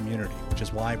recovery community, which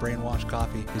is why Brainwash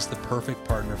Coffee is the perfect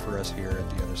partner for us here at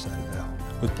the other side of hell.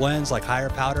 With blends like Higher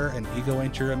Powder and Ego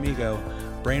Ain't Your Amigo,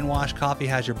 Brainwash Coffee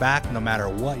has your back no matter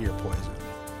what your poison.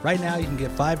 Right now, you can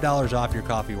get $5 off your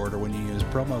coffee order when you use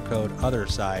promo code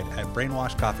OTHERSIDE at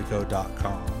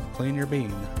brainwashcoffeeco.com. Clean your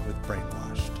bean with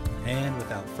Brainwashed. And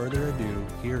without further ado,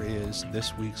 here is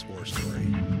this week's War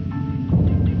Story.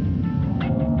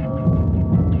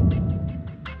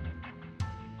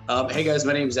 Hey guys,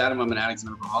 my name is Adam. I'm an addict and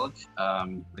alcoholic.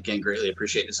 Again, greatly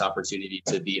appreciate this opportunity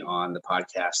to be on the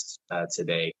podcast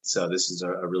today. So this is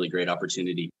a really great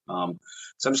opportunity. So I'm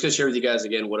just going to share with you guys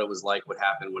again what it was like, what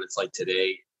happened, what it's like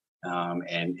today,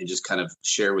 and just kind of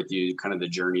share with you kind of the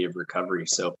journey of recovery.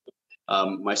 So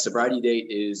my sobriety date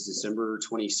is December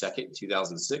 22nd,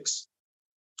 2006.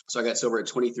 So I got sober at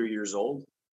 23 years old.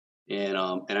 And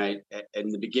I,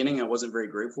 in the beginning, I wasn't very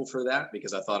grateful for that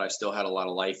because I thought I still had a lot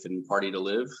of life and party to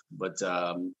live. But,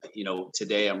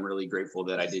 today I'm really grateful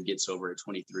that I did get sober at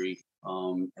 23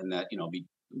 and that,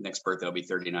 next birthday, I'll be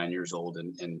 39 years old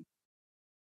and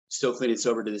still clean and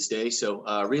sober to this day. So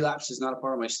relapse is not a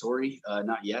part of my story,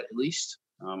 not yet, at least.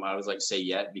 I always like to say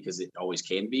yet because it always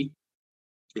can be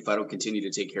if I don't continue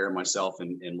to take care of myself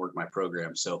and work my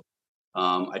program. So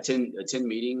I attend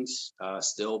meetings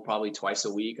still probably twice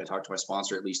a week. I talk to my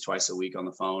sponsor at least twice a week on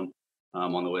the phone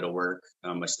on the way to work.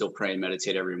 I still pray and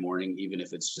meditate every morning, even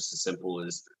if it's just as simple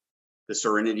as the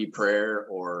serenity prayer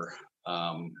or,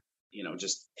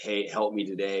 just, hey, help me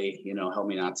today, help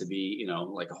me not to be,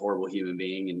 like a horrible human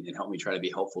being and help me try to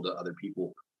be helpful to other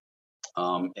people.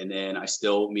 And then I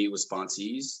still meet with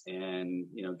sponsees and,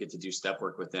 get to do step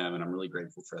work with them. And I'm really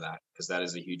grateful for that because that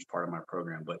is a huge part of my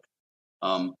program. But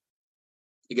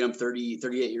again, I'm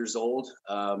 38 years old.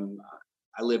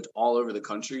 I lived all over the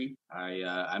country.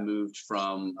 I moved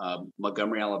from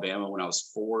Montgomery, Alabama when I was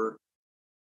 4,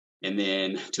 and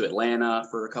then to Atlanta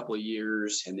for a couple of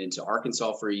years, and then to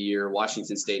Arkansas for a year,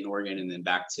 Washington State and Oregon, and then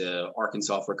back to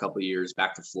Arkansas for a couple of years,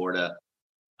 back to Florida,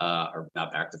 or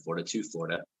not back to Florida, to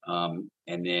Florida. And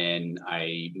then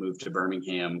I moved to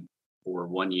Birmingham for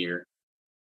 1 year,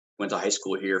 went to high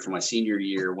school here for my senior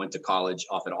year, went to college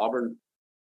off at Auburn.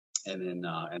 And then,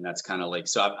 and that's kind of like,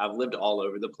 so I've lived all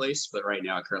over the place, but right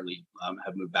now I currently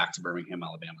have moved back to Birmingham,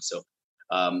 Alabama. So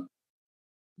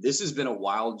this has been a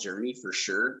wild journey for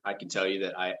sure. I can tell you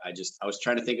that I was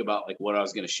trying to think about like what I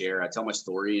was going to share. I tell my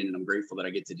story and I'm grateful that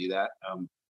I get to do that.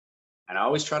 And I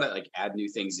always try to like add new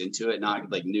things into it,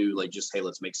 not like new, like just, hey,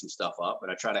 let's make some stuff up, but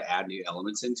I try to add new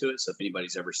elements into it. So if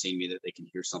anybody's ever seen me, that they can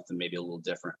hear something maybe a little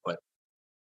different. But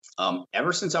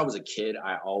ever since I was a kid,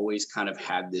 I always kind of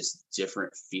had this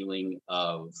different feeling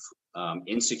of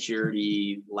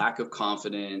insecurity, lack of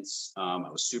confidence. I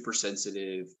was super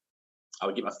sensitive. I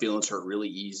would get my feelings hurt really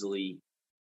easily.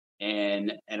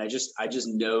 And I just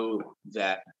know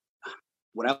that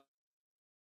when I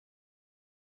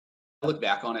look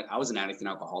back on it, I was an addict and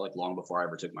alcoholic long before I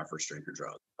ever took my first drink or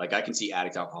drug. Like I can see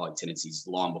addict alcoholic tendencies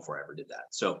long before I ever did that.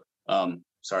 So,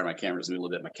 sorry, my camera's moving a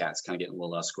little bit. My cat's kind of getting a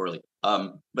little squirrely.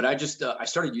 But I just, I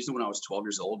started using it when I was 12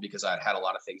 years old because I'd had a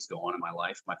lot of things go on in my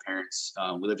life. My parents,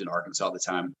 we lived in Arkansas at the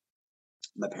time.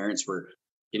 My parents were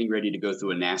getting ready to go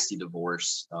through a nasty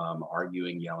divorce,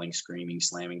 arguing, yelling, screaming,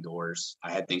 slamming doors.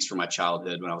 I had things from my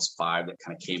childhood when I was 5 that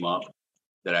kind of came up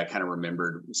that I kind of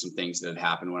remembered some things that had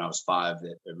happened when I was 5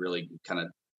 that really kind of,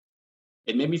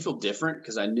 it made me feel different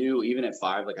because I knew even at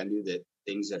 5, like I knew that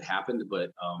things had happened, but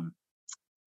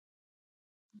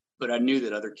but I knew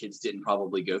that other kids didn't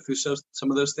probably go through some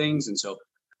of those things. And so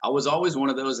I was always one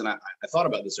of those. And I thought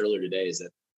about this earlier today, is that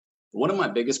one of my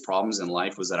biggest problems in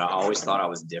life was that I always thought I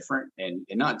was different, and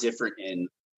not different in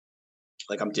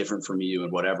like I'm different from you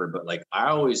and whatever, but like I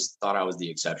always thought I was the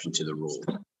exception to the rule,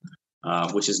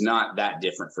 which is not that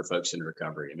different for folks in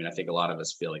recovery. I mean, I think a lot of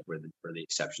us feel like we're the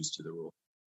exceptions to the rule.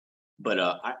 But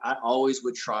I always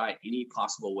would try any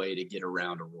possible way to get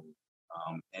around a rule.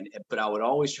 But I would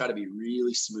always try to be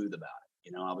really smooth about it.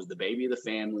 You know, I was the baby of the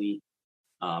family.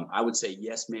 I would say,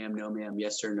 yes, ma'am, no, ma'am,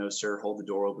 yes, sir, no, sir, hold the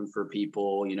door open for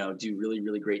people, you know, do really,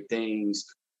 really great things.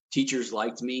 Teachers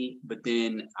liked me, but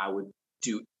then I would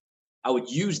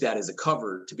use that as a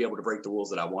cover to be able to break the rules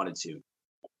that I wanted to.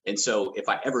 And so if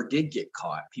I ever did get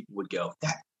caught, people would go,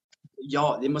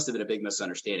 y'all, it must have been a big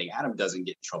misunderstanding. Adam doesn't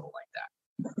get in trouble like that.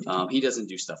 He doesn't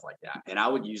do stuff like that. And I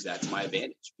would use that to my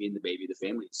advantage, being the baby of the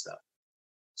family and stuff.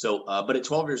 So, but at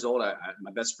 12 years old,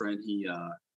 my best friend,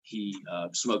 he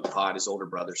smoked pot. His older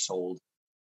brother sold.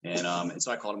 And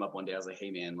so I called him up one day. I was like, hey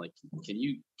man, like, can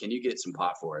you get some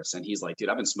pot for us? And he's like, dude,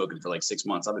 I've been smoking for like 6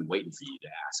 months. I've been waiting for you to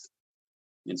ask.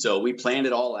 And so we planned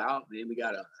it all out. Then we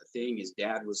got a thing. His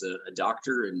dad was a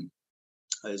doctor, and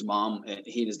his mom, and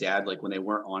he and his dad, like when they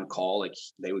weren't on call, like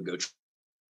they would go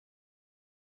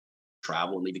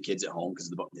travel and leave the kids at home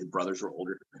because his brothers were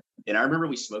older. And I remember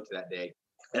we smoked that day.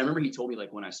 And I remember he told me,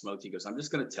 like, when I smoked, he goes, I'm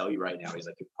just going to tell you right now. He's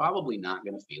like, you're probably not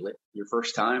going to feel it your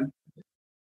first time.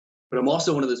 But I'm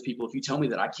also one of those people, if you tell me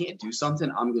that I can't do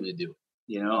something, I'm going to do it.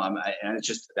 You know, and it's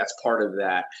just, that's part of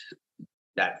that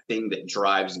thing that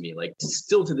drives me, like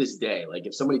still to this day. Like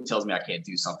if somebody tells me I can't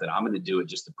do something, I'm going to do it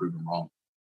just to prove them wrong.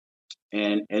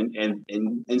 And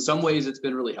in some ways it's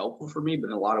been really helpful for me, but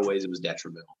in a lot of ways it was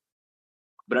detrimental.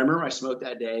 But I remember I smoked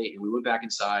that day, and we went back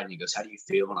inside, and he goes, how do you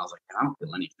feel? And I was like, I don't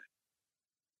feel anything.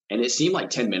 And it seemed like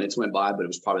 10 minutes went by, but it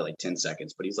was probably like 10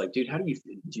 seconds. But he's like, dude, how do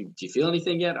you feel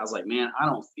anything yet? I was like, man, I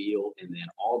don't feel. And then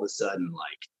all of a sudden,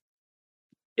 like,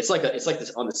 it's like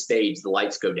this on the stage, the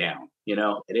lights go down, you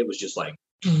know? And it was just like,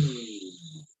 and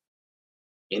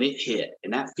it hit,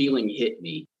 and that feeling hit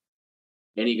me.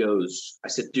 And he goes, I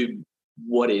said, dude,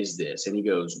 what is this? And he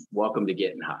goes, welcome to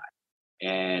getting high.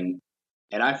 And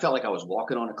I felt like I was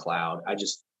walking on a cloud.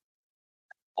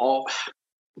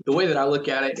 The way that I look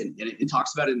at it, and it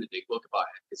talks about it in the big book about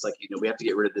it, it's like, you know, we have to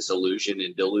get rid of this illusion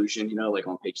and delusion, you know, like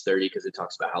on page 30, because it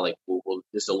talks about how like, well,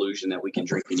 this illusion that we can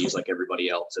drink and use like everybody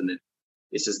else. And then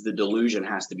it says the delusion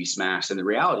has to be smashed. And the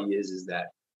reality is that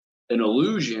an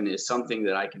illusion is something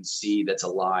that I can see that's a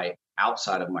lie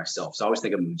outside of myself. So I always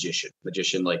think of a magician.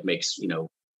 Magician like makes, you know,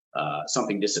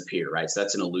 something disappear, right? So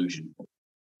that's an illusion.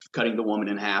 Cutting the woman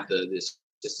in half, this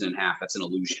in half, that's an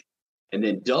illusion. And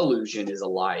then delusion is a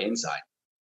lie inside.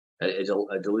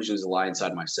 A delusion is a lie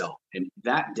inside myself. And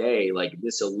that day, like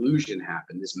this illusion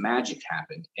happened, this magic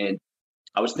happened. And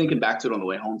I was thinking back to it on the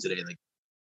way home today.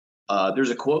 Like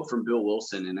there's a quote from Bill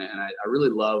Wilson, and I really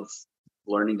love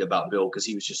learning about Bill because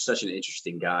he was just such an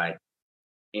interesting guy.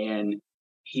 And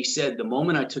he said, the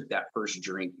moment I took that first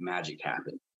drink, magic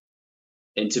happened.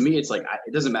 And to me, it's like,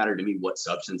 it doesn't matter to me what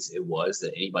substance it was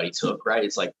that anybody took, right?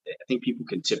 It's like, I think people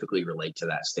can typically relate to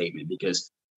that statement,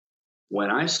 because when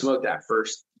I smoked that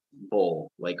first bowl,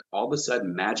 like all of a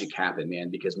sudden magic happened, man,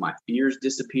 because my fears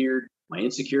disappeared, my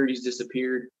insecurities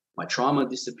disappeared, my trauma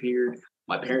disappeared,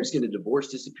 my parents getting a divorce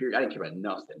disappeared. I didn't care about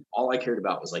nothing. All I cared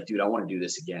about was like, dude, I want to do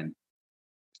this again.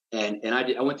 And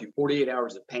I went through 48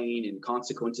 hours of pain and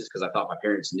consequences because I thought my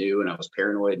parents knew, and I was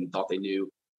paranoid and thought they knew.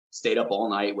 Stayed up all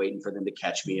night waiting for them to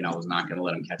catch me, and I was not going to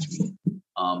let them catch me.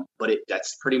 But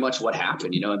that's pretty much what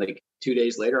happened, you know. And like 2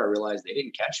 days later, I realized they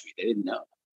didn't catch me. They didn't know.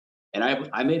 And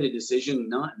I made a decision,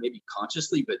 not maybe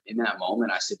consciously, but in that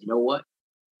moment, I said, you know what?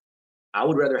 I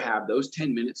would rather have those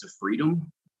 10 minutes of freedom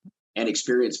and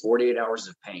experience 48 hours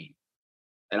of pain.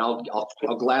 And I'll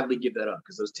gladly give that up,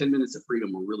 because those 10 minutes of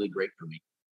freedom were really great for me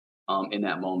in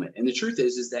that moment. And the truth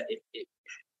is that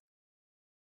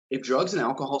if drugs and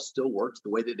alcohol still worked the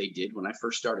way that they did when I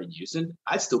first started using,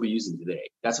 I'd still be using today.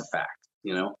 That's a fact,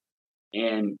 you know?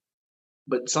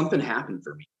 But something happened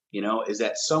for me, you know, is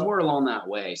that somewhere along that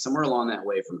way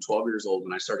from 12 years old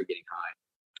when I started getting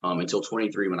high until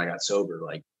 23 when I got sober,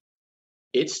 like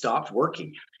it stopped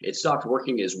working. It stopped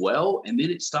working as well. And then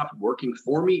it stopped working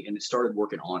for me, and it started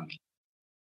working on me.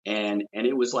 And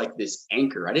it was like this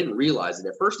anchor. I didn't realize it.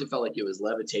 At first, it felt like it was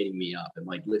levitating me up and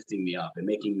like lifting me up and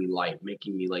making me light,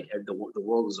 making me like the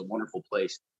world was a wonderful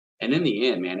place. And in the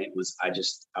end, man,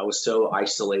 I was so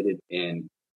isolated and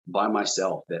by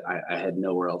myself that I had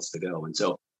nowhere else to go. And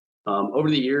so over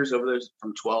the years,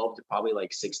 from 12 to probably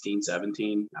like 16,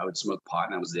 17, I would smoke pot,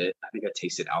 and that was it. I think I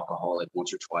tasted alcohol like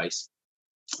once or twice.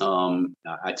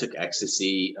 I took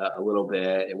ecstasy a little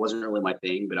bit. It wasn't really my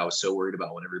thing, but I was so worried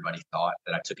about what everybody thought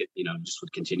that I took it, just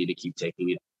would continue to keep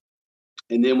taking it.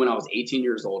 And then when I was 18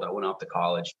 years old, I went off to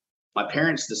college. My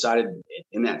parents decided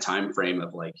in that time frame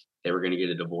of like they were going to get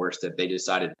a divorce, that they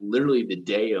decided literally the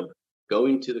day of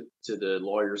going to the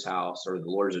lawyer's house or the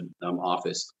lawyer's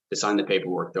office to sign the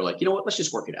paperwork. They're like, you know what, let's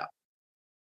just work it out.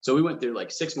 So we went through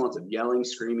like 6 months of yelling,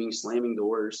 screaming, slamming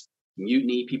doors,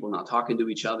 mutiny, people not talking to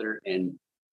each other. And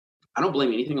I don't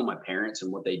blame anything on my parents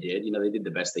and what they did. They did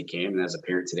the best they can. And as a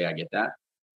parent today, I get that.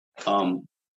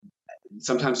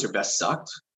 Sometimes their best sucked,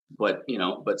 but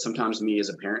sometimes me as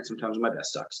a parent, sometimes my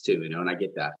best sucks too, and I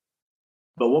get that.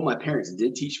 But what my parents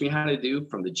did teach me how to do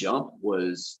from the jump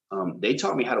was they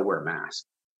taught me how to wear a mask,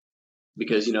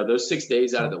 because, those 6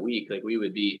 days out of the week, like we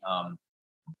would be,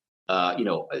 it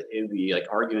would be like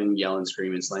arguing, yelling,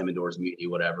 screaming, slamming doors, mutiny,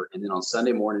 whatever. And then on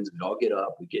Sunday mornings, we'd all get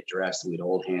up, we'd get dressed, and we'd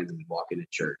hold hands and we'd walk into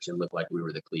church and look like we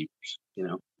were the Cleavers,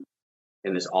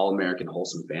 in this all-American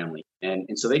wholesome family. And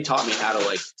so they taught me how to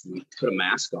like put a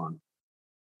mask on.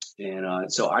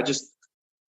 And so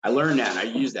I learned that, and I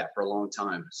used that for a long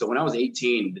time. So when I was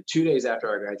 18, the 2 days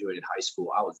after I graduated high school,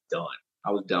 I was done.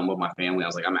 I was done with my family. I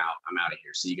was like, I'm out of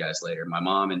here. See you guys later. My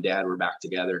mom and dad were back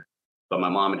together, but my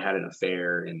mom had an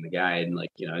affair, and the guy, and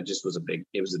like, it just was a big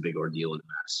ordeal and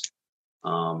mess.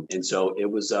 And so it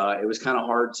was kind of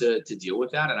hard to deal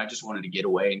with that. And I just wanted to get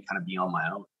away and kind of be on my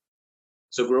own.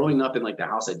 So growing up in like the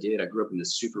house I did, I grew up in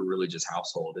this super religious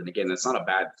household. And again, that's not a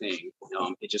bad thing.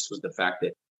 It just was the fact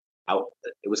that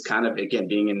it was kind of, again,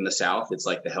 being in the South, it's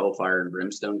like the hellfire and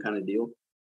brimstone kind of deal.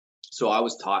 So I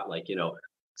was taught like,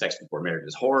 sex before marriage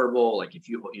is horrible. Like if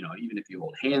you, even if you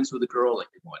hold hands with a girl, like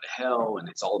you're going to hell, and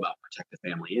it's all about protect the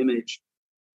family image.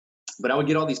 But I would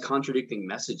get all these contradicting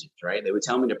messages, right? They would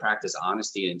tell me to practice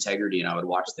honesty and integrity, and I would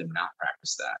watch them not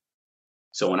practice that.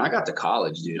 So when I got to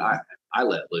college, dude, I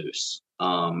let loose.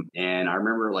 And I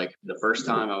remember like the first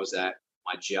time I was at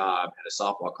my job at a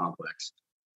softball complex,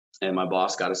 and my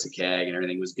boss got us a keg and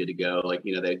everything was good to go. Like,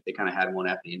 they kind of had one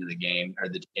at the end of the game or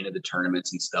the end of the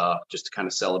tournaments and stuff, just to kind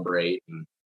of celebrate and,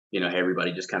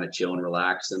 everybody just kind of chill and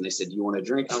relax. And they said, "Do you want to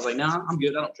drink?" I was like, "No, I'm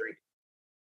good. I don't drink."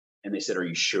 And they said, "Are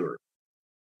you sure?"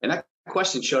 And that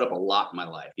question showed up a lot in my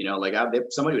life.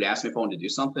 Somebody would ask me if I wanted to do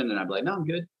something, and I'd be like, "No, I'm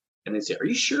good." And they'd say, "Are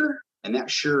you sure?" And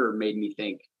that sure made me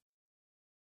think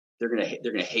they're going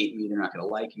to hate me. They're not going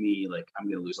to like me. Like, I'm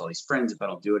going to lose all these friends if I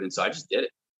don't do it. And so I just did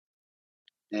it.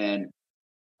 And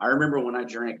I remember when I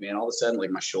drank, man, all of a sudden, like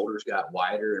my shoulders got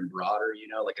wider and broader,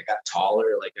 like I got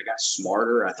taller, like I got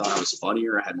smarter. I thought I was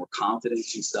funnier. I had more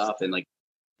confidence and stuff. And like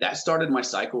that started my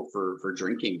cycle for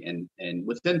drinking. And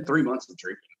within 3 months of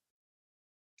drinking,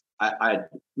 I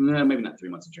maybe not 3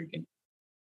 months of drinking,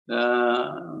 4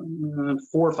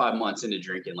 or 5 months into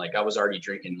drinking, like I was already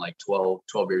drinking like 12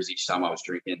 beers each time I was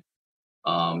drinking.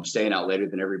 Staying out later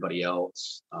than everybody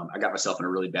else. I got myself in a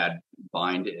really bad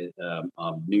bind at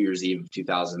New Year's Eve of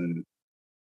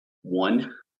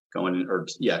 2001,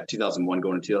 2001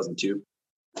 going to 2002.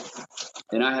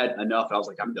 And I had enough. I was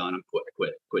like, I'm done. I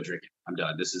quit drinking. I'm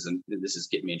done. This is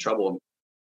getting me in trouble.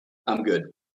 I'm good.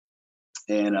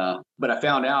 And but I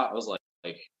found out, I was like,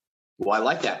 well, I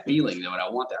like that feeling though, and I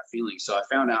want that feeling. So I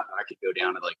found out that I could go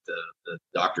down to like the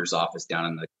doctor's office down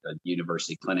in the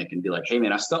university clinic and be like, "Hey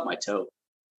man, I stubbed my toe,"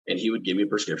 and he would give me a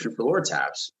prescription for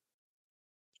Lortabs.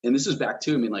 And this is back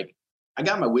to, like I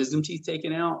got my wisdom teeth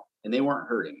taken out and they weren't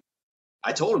hurting.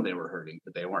 I told them they were hurting,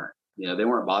 but they weren't. They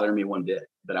weren't bothering me one bit.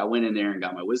 But I went in there and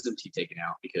got my wisdom teeth taken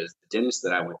out because the dentist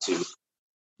that I went to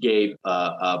gave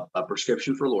a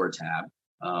prescription for Lortab.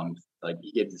 Like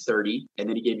he gave you 30, and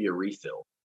then he gave you a refill.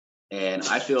 And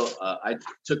I feel I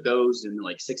took those in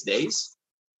like 6 days.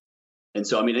 And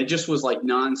so, it just was like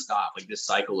nonstop, like this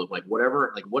cycle of like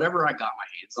whatever I got my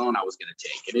hands on, I was going to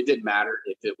take. And it didn't matter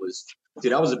if it was,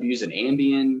 dude, I was abusing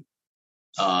Ambien.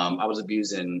 I was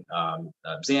abusing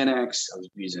Xanax. I was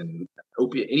abusing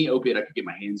any opiate I could get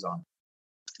my hands on.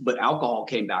 But alcohol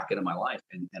came back into my life,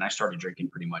 and I started drinking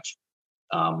pretty much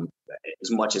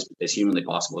as much as humanly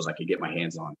possible as I could get my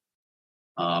hands on.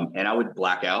 And I would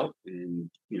black out and,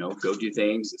 go do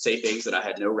things and say things that I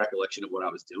had no recollection of what I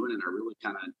was doing. And I really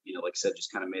kind of, like I said,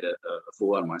 just kind of made a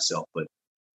fool out of myself. But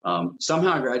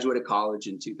somehow I graduated college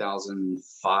in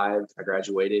 2005. I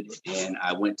graduated and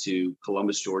I went to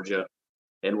Columbus, Georgia,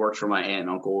 and worked for my aunt and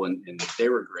uncle. And they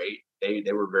were great.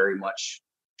 They were very much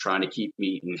trying to keep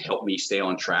me and help me stay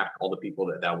on track. All the people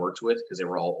that I worked with, because they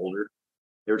were all older,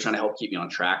 they were trying to help keep me on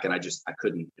track. And I just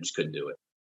couldn't do it.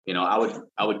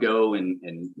 I would go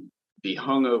and be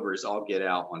hungover as all get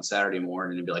out on Saturday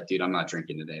morning and be like, "Dude, I'm not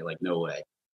drinking today." Like, no way.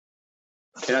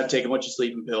 And I'd take a bunch of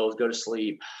sleeping pills, go to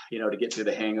sleep, to get through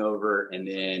the hangover. And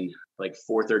then like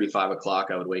 4:30, 5 o'clock,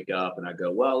 I would wake up and I'd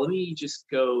go, well, let me just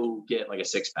go get like a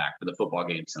 6-pack for the football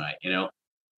game tonight,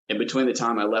 And between the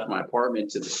time I left my apartment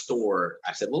to the store,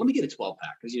 I said, well, let me get a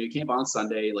 12-pack because, you can't buy on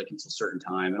Sunday, like until a certain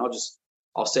time. And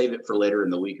I'll save it for later in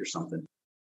the week or something.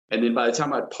 And then by the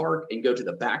time I'd park and go to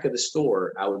the back of the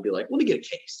store, I would be like, let me get a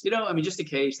case, just a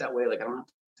case. That way, like I don't have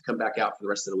to come back out for the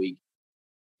rest of the week.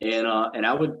 And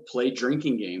I would play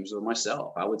drinking games with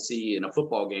myself. I would see in a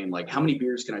football game, like how many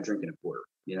beers can I drink in a quarter,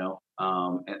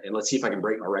 and let's see if I can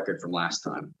break my record from last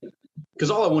time.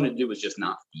 Because all I wanted to do was just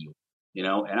not feel,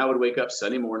 and I would wake up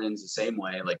Sunday mornings the same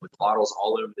way, like with bottles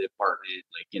all over the apartment,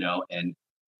 and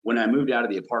when I moved out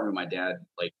of the apartment, my dad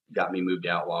got me moved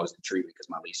out while I was in treatment because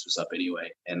my lease was up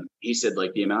anyway. And he said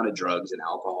like the amount of drugs and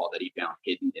alcohol that he found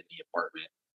hidden in the apartment,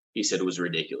 he said it was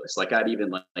ridiculous. Like I'd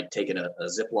even taken a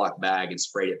Ziploc bag and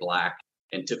sprayed it black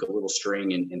and took a little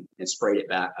string and sprayed it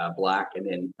back black. And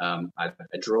then I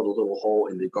drilled a little hole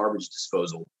in the garbage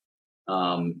disposal,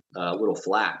 little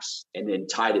flaps, and then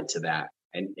tied it to that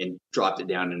and dropped it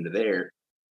down into there.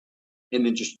 And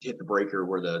then just hit the breaker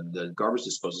where the garbage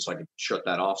disposal so I could shut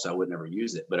that off so I would never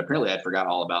use it. But apparently I forgot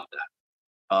all about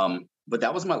that. But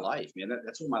that was my life, man.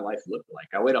 That's what my life looked like.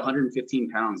 I weighed 115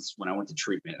 pounds when I went to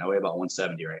treatment. I weigh about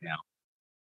 170 right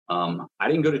now. I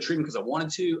didn't go to treatment because I wanted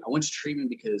to. I went to treatment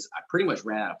because I pretty much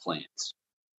ran out of plans.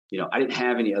 I didn't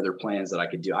have any other plans that I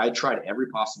could do. I tried every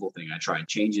possible thing. I tried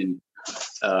changing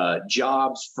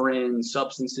jobs, friends,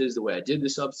 substances, the way I did the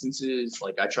substances.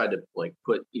 Like I tried to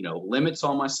put, limits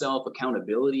on myself,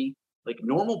 accountability. Like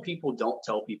normal people don't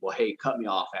tell people, hey, cut me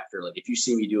off after, if you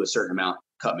see me do a certain amount,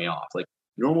 cut me off. Like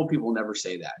normal people never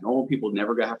say that. Normal people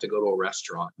never have to go to a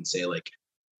restaurant and say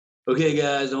okay,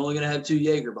 guys, I'm only going to have 2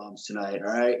 Jaeger bombs tonight.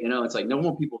 All right. It's like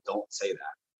normal people don't say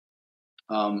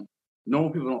that.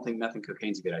 Normal people don't think meth and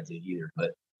cocaine's a good idea either,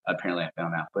 but apparently I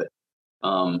found out.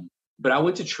 But I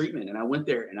went to treatment and I went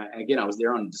there and I was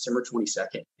there on December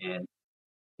 22nd and,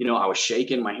 I was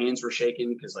shaking, my hands were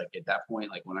shaking because at that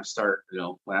point, when I start,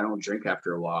 when I don't drink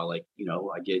after a while, I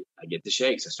get the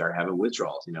shakes, I start having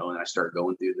withdrawals, and I start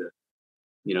going through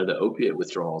the opiate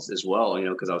withdrawals as well,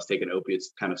 because I was taking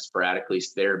opiates kind of sporadically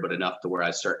there, but enough to where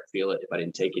I start to feel it if I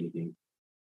didn't take anything.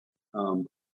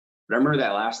 But I remember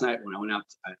that last night when I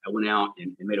went out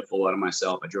and made a fool out of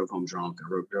myself. I drove home drunk. I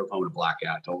drove home in a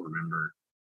blackout. I don't remember.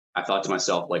 I thought to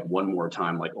myself one more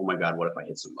time, oh my God, what if I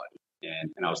hit somebody?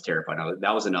 And I was terrified.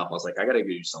 That was enough. I was like, I got to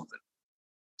do something.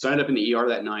 So I ended up in the ER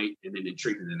that night and then in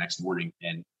treatment the next morning.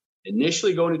 And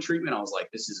initially going to treatment, I was like,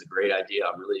 this is a great idea.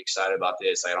 I'm really excited about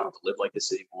this. I don't have to live like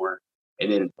this anymore.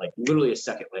 And then literally a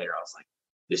second later, I was like,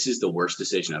 this is the worst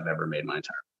decision I've ever made in my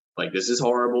entire life. This is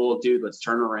horrible, dude. Let's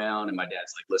turn around. And my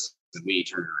dad's like, listen, we ain't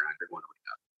turning around. You're going to wake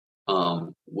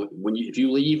up. If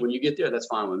you leave, when you get there, that's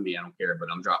fine with me. I don't care, but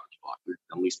I'm dropping you off.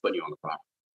 I'm at least putting you on the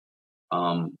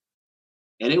property.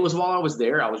 And it was while I was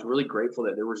there, I was really grateful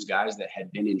that there was guys that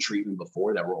had been in treatment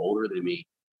before that were older than me.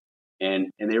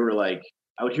 And they were like,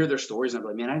 I would hear their stories and I'd be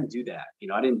like, man, I didn't do that.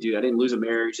 I didn't lose a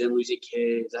marriage. I didn't lose any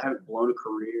kids. I haven't blown a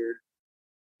career.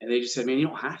 And they just said, man, you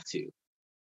don't have to.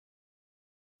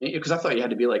 Because I thought you had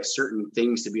to be certain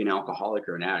things to be an alcoholic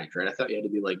or an addict, right? I thought you had to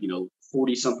be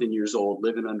 40 something years old,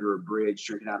 living under a bridge,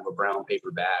 drinking out of a brown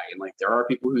paper bag. And there are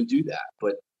people who do that,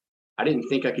 but I didn't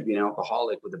think I could be an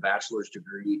alcoholic with a bachelor's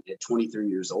degree at 23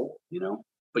 years old,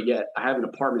 but yet I have an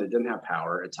apartment that doesn't have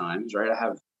power at times, right? I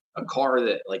have a car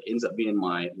that ends up being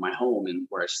my home and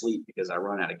where I sleep because I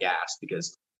run out of gas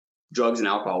because drugs and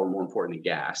alcohol are more important than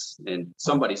gas. And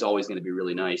somebody's always going to be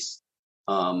really nice.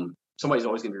 Somebody's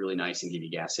always going to be really nice and give you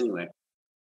gas anyway.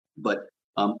 But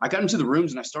I got into the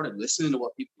rooms and I started listening to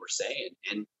what people were saying.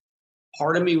 And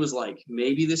part of me was like,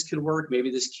 maybe this could work, maybe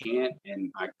this can't.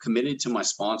 And I committed to my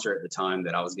sponsor at the time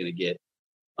that I was going to get,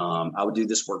 I would do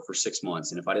this work for 6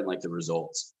 months. And if I didn't like the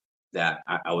results, that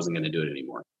I wasn't going to do it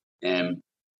anymore. And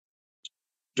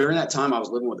during that time, I was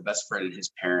living with a best friend and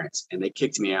his parents, and they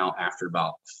kicked me out after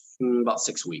about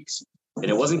 6 weeks. And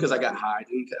it wasn't because I got high.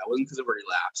 It wasn't because of a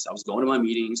relapse. I was going to my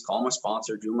meetings, calling my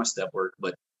sponsor, doing my step work,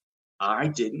 but I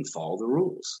didn't follow the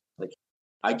rules.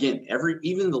 Again,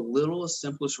 even the littlest,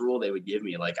 simplest rule they would give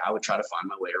me, I would try to find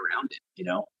my way around it,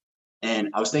 And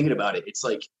I was thinking about it. It's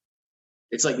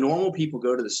like normal people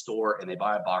go to the store and they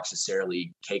buy a box of Sara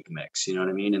Lee cake mix, you know what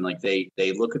I mean? And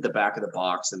they look at the back of the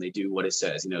box and they do what it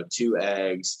says, 2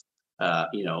 eggs, a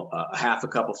half a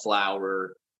cup of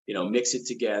flour, mix it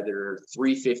together,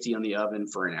 350 on the oven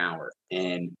for an hour.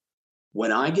 And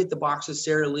when I get the box of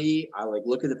Sara Lee, I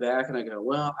look at the back and I go,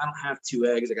 well, I don't have 2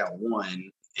 eggs. I got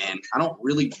 1. And I don't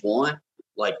really want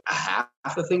like a half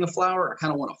a thing of flour. I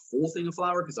kind of want a full thing of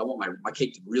flour because I want my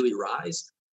cake to really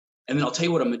rise. And then I'll tell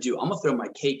you what I'm gonna do. I'm gonna throw my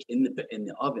cake in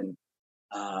the oven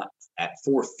at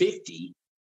 450,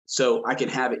 so I can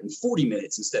have it in 40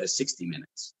 minutes instead of 60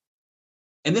 minutes.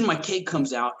 And then my cake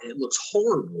comes out and it looks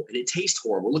horrible and it tastes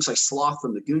horrible. It looks like Sloth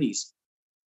from the Goonies,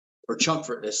 or Chunk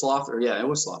for Sloth, or yeah, it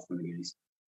was Sloth from the Goonies.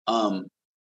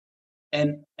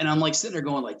 And I'm like sitting there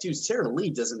going like, dude, Sarah Lee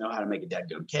doesn't know how to make a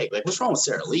dadgum cake. Like, what's wrong with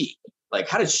Sarah Lee? Like,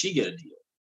 how did she get a deal?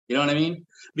 You know what I mean?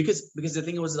 Because the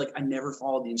thing was, like, I never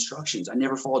followed the instructions. I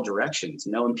never followed directions,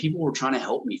 you know, and people were trying to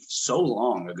help me so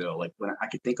long ago. Like, when I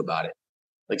could think about it,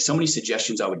 like so many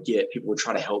suggestions I would get, people would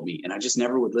try to help me and I just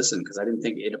never would listen because I didn't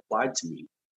think it applied to me.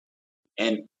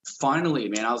 And finally,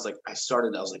 man, I was like,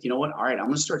 you know what? All right, I'm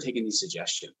going to start taking these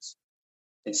suggestions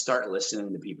and start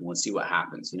listening to people and see what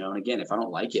happens, you know? And again, if I don't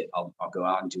like it, I'll go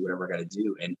out and do whatever I got to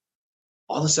do. And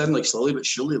all of a sudden, like slowly but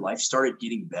surely, life started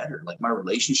getting better. Like my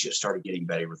relationship started getting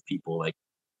better with people. Like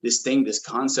this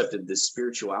concept of this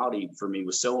spirituality for me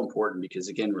was so important because,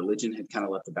 again, religion had kind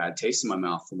of left a bad taste in my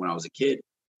mouth from when I was a kid.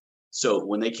 So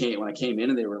when I came in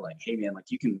and they were like, hey man, like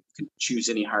you can choose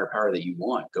any higher power that you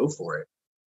want, go for it.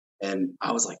 And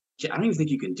I was like, I don't even think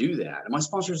you can do that. And my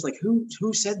sponsor was like, who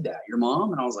said that? Your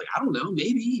mom? And I was like, I don't know,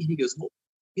 maybe. He goes, well,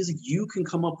 he's like, you can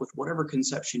come up with whatever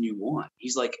conception you want.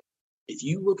 He's like, if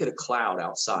you look at a cloud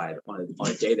outside on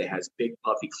a day that has big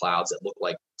puffy clouds that look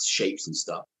like shapes and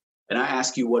stuff, and I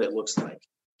ask you what it looks like,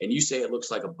 and you say it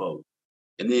looks like a boat.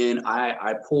 And then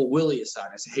I pull Willie aside.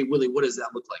 I say, hey, Willie, what does that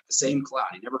look like? The same cloud.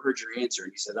 He never heard your answer.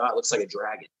 And he said, it looks like a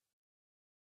dragon.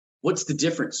 What's the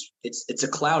difference? It's a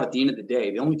cloud at the end of the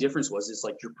day. The only difference is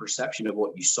like your perception of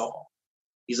what you saw.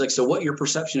 He's like, so what your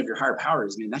perception of your higher power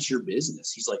is, man, that's your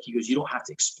business. He goes, you don't have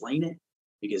to explain it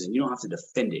because you don't have to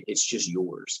defend it. It's just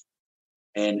yours.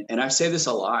 And I say this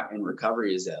a lot in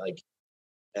recovery is that like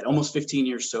at almost 15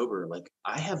 years sober, like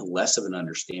I have less of an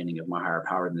understanding of my higher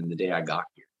power than the day I got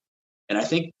here. And I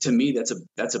think to me,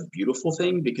 that's a beautiful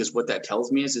thing because what that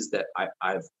tells me is that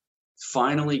I've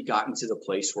finally gotten to the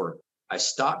place where I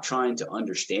stopped trying to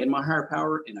understand my higher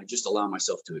power and I just allow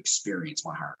myself to experience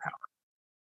my higher power.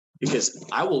 Because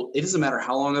it doesn't matter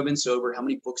how long I've been sober, how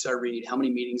many books I read, how many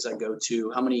meetings I go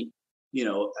to, how many,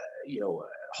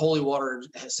 holy water,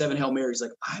 7 Hail Marys,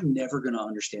 like I'm never going to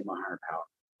understand my higher power.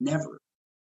 Never.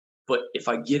 But if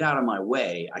I get out of my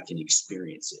way, I can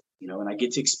experience it, and I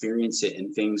get to experience it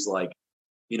in things like,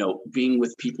 being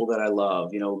with people that I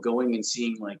love, going and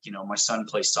seeing like, my son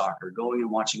play soccer, going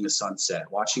and watching the sunset,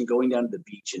 going down to the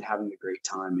beach and having a great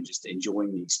time and just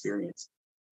enjoying the experience.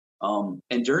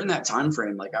 And during that time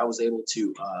frame, like I was able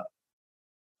to,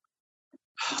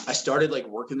 I started like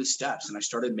working the steps and I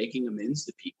started making amends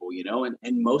to people,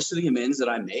 and most of the amends that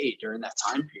I made during that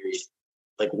time period,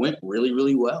 like went really,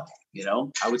 really well.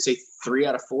 I would say 3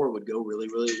 out of 4 would go really,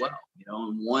 really well,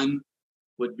 and 1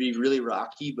 would be really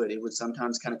rocky, but it would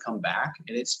sometimes kind of come back.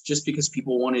 And it's just because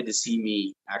people wanted to see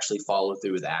me actually follow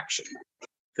through with action.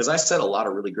 Because I said a lot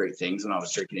of really great things when I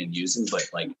was drinking and using, but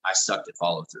like I sucked at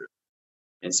follow through.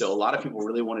 And so a lot of people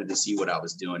really wanted to see what I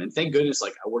was doing. And thank goodness,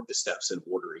 like I worked the steps in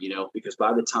order, because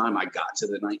by the time I got to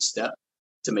the 9th step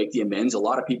to make the amends, a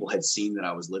lot of people had seen that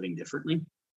I was living differently.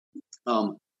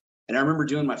 And I remember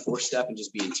doing my 4th step and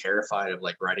just being terrified of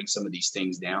like writing some of these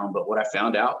things down. But what I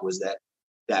found out was that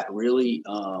really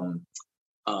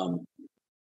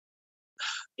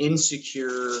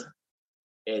insecure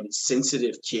and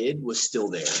sensitive kid was still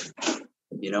there.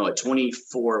 At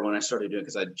 24, when I started doing it,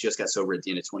 because I just got sober at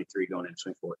the end of 23 going into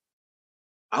 24,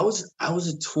 I was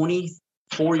a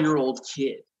 24-year-old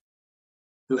kid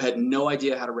who had no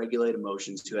idea how to regulate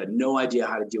emotions, who had no idea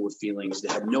how to deal with feelings,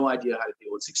 that had no idea how to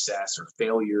deal with success or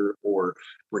failure or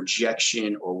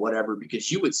rejection or whatever,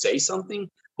 because you would say something,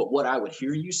 but what I would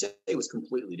hear you say was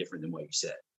completely different than what you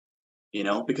said,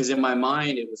 because in my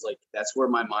mind, it was like, that's where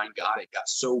my mind got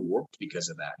so warped because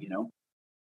of that,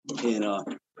 and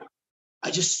I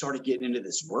just started getting into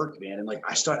this work, man. And like,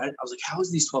 I was like, how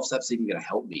is these 12 steps even going to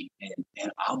help me?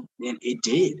 And it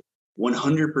did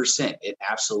 100%. It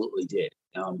absolutely did.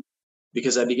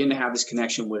 Because I began to have this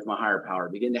connection with my higher power,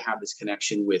 begin to have this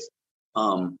connection with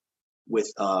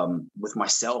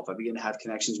myself. I began to have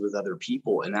connections with other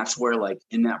people. And that's where, like,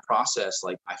 in that process,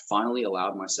 like I finally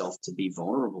allowed myself to be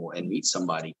vulnerable and meet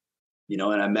somebody, and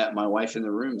I met my wife in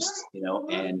the rooms,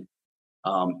 and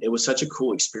it was such a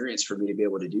cool experience for me to be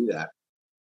able to do that.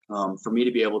 For me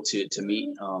to be able to meet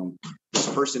this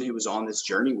person who was on this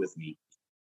journey with me.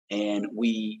 And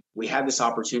we had this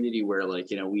opportunity where, like,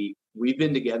 we've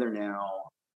been together now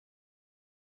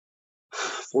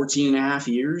 14 and a half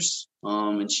years.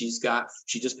 And she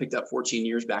just picked up 14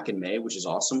 years back in May, which is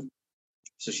awesome.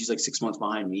 So she's like 6 months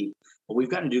behind me, but we've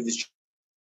got to do this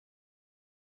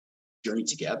journey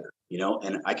together, you know,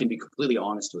 and I can be completely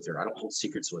honest with her. I don't hold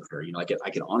secrets with her. You know, I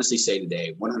can honestly say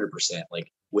today, 100%,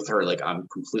 like with her, like I'm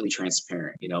completely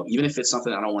transparent, you know, even if it's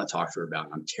something I don't want to talk to her about,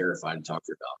 I'm terrified to talk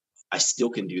to her about, I still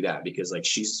can do that because like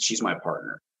she's my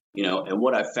partner, you know. And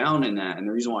what I found in that, and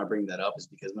the reason why I bring that up is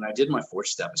because when I did my 4th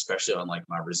step, especially on like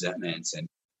my resentments and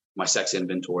my sex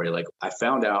inventory, like I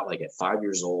found out like at 5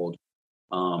 years old,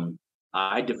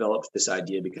 I developed this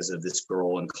idea because of this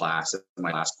girl in class.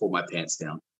 My class pulled my pants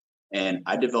down. And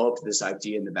I developed this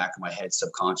idea in the back of my head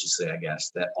subconsciously, I guess,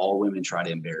 that all women try to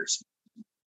embarrass me.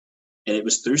 And it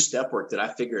was through step work that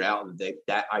I figured out that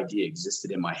that idea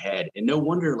existed in my head. And no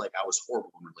wonder like I was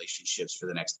horrible in relationships for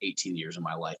the next 18 years of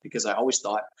my life, because I always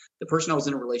thought the person I was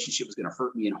in a relationship was going to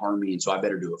hurt me and harm me. And so I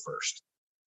better do it first.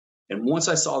 And once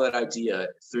I saw that idea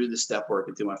through the step work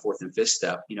and through my 4th and 5th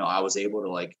step, you know, I was able to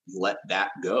like let that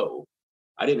go.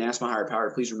 I didn't ask my higher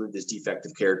power, please remove this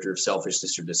defective character of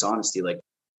selfishness or dishonesty. Like,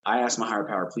 I asked my higher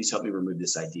power, please help me remove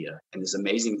this idea. And this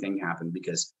amazing thing happened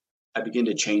because I began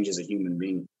to change as a human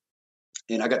being.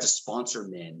 And I got to sponsor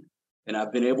men. And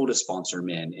I've been able to sponsor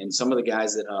men. And some of the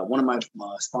guys that, one of my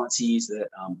sponsees that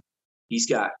he's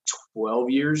got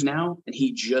 12 years now. And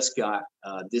he just got,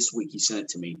 this week, he sent it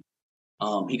to me.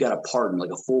 He got a pardon,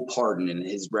 like a full pardon, and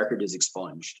his record is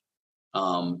expunged.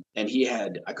 And he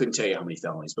had, I couldn't tell you how many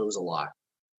felonies, but it was a lot.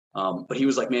 But he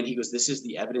was like, man, he goes, this is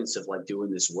the evidence of like doing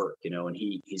this work, you know, and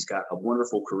he's got a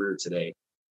wonderful career today.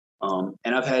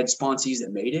 And I've had sponsees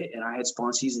that made it, and I had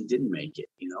sponsees that didn't make it,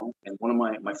 you know. And one of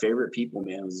my favorite people,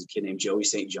 man, was a kid named Joey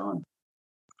St. John.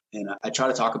 And I try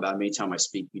to talk about him anytime I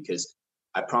speak, because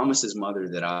I promised his mother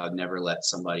that I would never let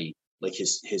somebody like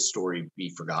his story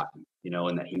be forgotten, you know,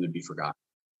 and that he would be forgotten.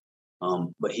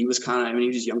 But he was kind of, I mean, he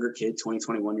was a younger kid,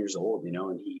 21 years old, you know,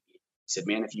 and he said,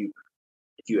 man, if you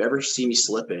ever see me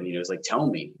slipping, you know, it's like, tell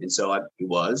me. And so he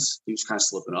was kind of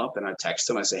slipping up, and I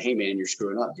texted him. I said, hey man, you're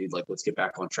screwing up, dude. Like, let's get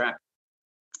back on track.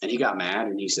 And he got mad,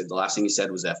 and he said, the last thing he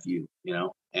said was F you, you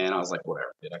know? And I was like,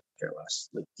 whatever, dude, I could care less.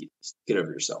 Like, get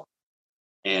over yourself.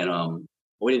 And,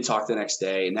 we didn't talk the next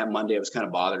day. And that Monday it was kind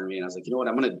of bothering me. And I was like, you know what,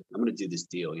 I'm going to do this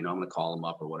deal. You know, I'm going to call him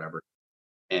up or whatever.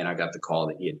 And I got the call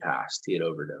that he had passed. He had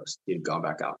overdosed. He had gone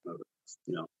back out and overdosed,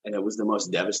 you know? And it was the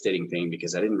most devastating thing,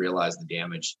 because I didn't realize the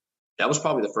damage. That was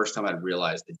probably the first time I'd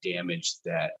realized the damage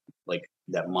that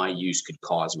my use could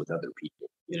cause with other people,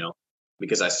 you know,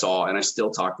 because I saw, and I still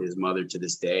talk to his mother to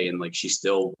this day, and like, she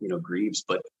still, you know, grieves,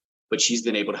 but she's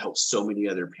been able to help so many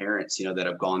other parents, you know, that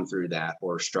have gone through that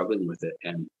or struggling with it.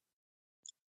 And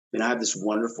I have this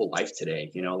wonderful life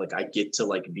today, you know, like I get to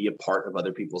like be a part of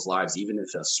other people's lives, even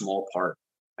if a small part.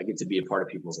 I get to be a part of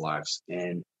people's lives,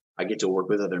 and I get to work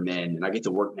with other men, and I get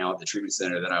to work now at the treatment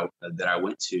center that I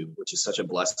went to, which is such a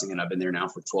blessing. And I've been there now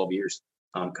for 12 years,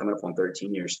 coming up on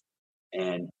 13 years.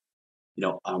 And, you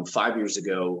know, 5 years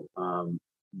ago,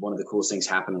 one of the coolest things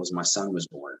happened was my son was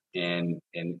born. And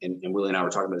Willie and I were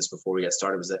talking about this before we got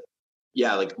started, was that,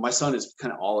 yeah, like my son is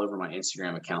kind of all over my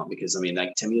Instagram account, because I mean,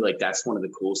 like, to me, like, that's one of the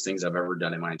coolest things I've ever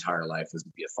done in my entire life, was to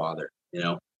be a father, you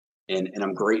know? And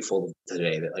I'm grateful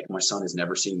today that like my son has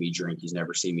never seen me drink. He's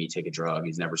never seen me take a drug.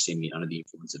 He's never seen me under the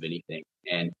influence of anything.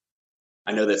 And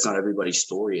I know that's not everybody's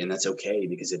story, and that's okay,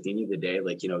 because at the end of the day,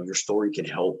 like, you know, your story can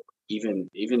help, even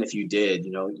if you did,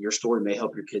 you know, your story may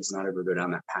help your kids not ever go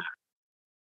down that path.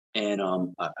 And,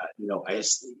 you know, I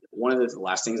just, one of the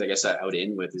last things I guess I would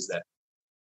end with is that,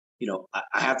 you know,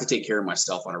 I have to take care of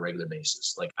myself on a regular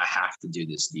basis. Like, I have to do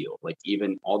this deal. Like,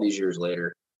 even all these years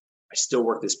later, I still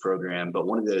work this program, but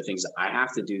one of the other things, I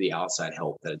have to do the outside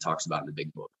help that it talks about in the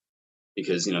big book,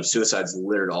 because, you know, suicide's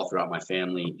littered all throughout my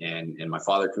family, and my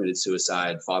father committed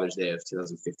suicide Father's Day of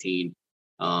 2015.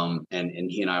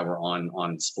 And he and I were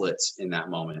on splits in that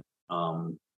moment.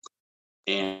 And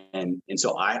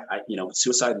so I, you know,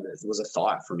 suicide was a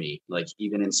thought for me, like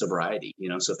even in sobriety, you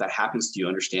know. So if that happens to you,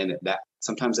 understand that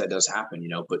sometimes that does happen, you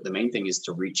know, but the main thing is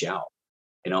to reach out.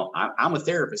 You know, I'm a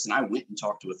therapist, and I went and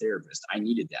talked to a therapist. I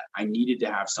needed that. I needed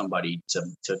to have somebody to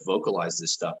vocalize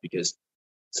this stuff, because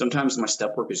sometimes my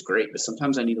step work is great, but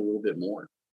sometimes I need a little bit more.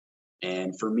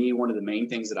 And for me, one of the main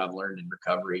things that I've learned in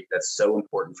recovery that's so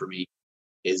important for me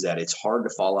is that it's hard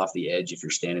to fall off the edge if you're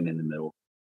standing in the middle.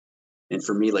 And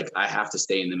for me, like, I have to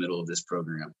stay in the middle of this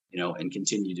program, you know, and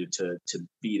continue to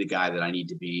be the guy that I need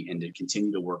to be, and to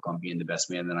continue to work on being the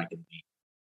best man that I can be.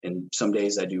 And some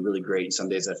days I do really great. Some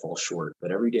days I fall short.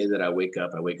 But every day that I wake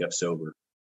up sober.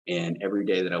 And every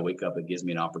day that I wake up, it gives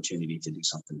me an opportunity to do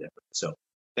something different. So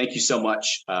thank you so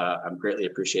much. I greatly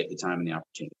appreciate the time and the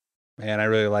opportunity. Man, I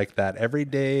really like that. Every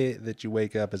day that you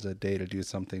wake up is a day to do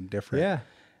something different. Yeah.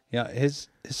 Yeah, his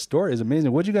story is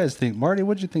amazing. What'd you guys think? Marty,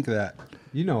 what'd you think of that?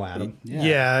 You know Adam.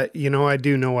 Yeah, I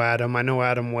do know Adam. I know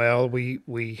Adam well.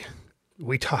 We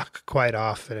talk quite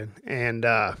often, and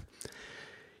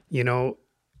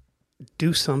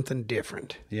do something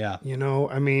different. Yeah.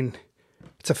 I mean,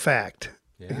 it's a fact.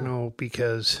 Yeah.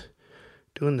 Because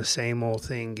doing the same old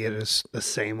thing get us the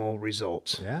same old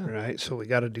results. Yeah. Right. So we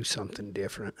got to do something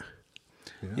different.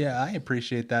 Yeah, I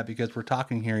appreciate that because we're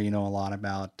talking here, a lot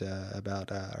about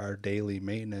our daily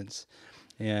maintenance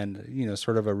and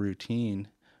sort of a routine.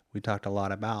 We talked a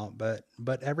lot about,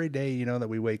 but every day, that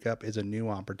we wake up is a new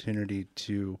opportunity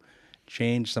to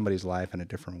change somebody's life in a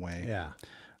different way. Yeah.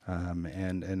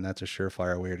 And that's a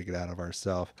surefire way to get out of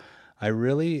ourselves. I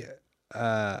really,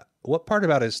 what part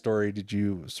about his story did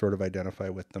you sort of identify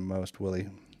with the most, Willie?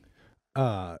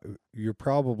 You're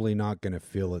probably not going to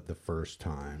feel it the first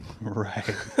time.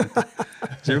 Right.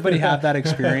 Does everybody have that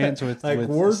experience with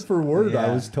word for word? Yeah.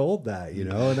 I was told that,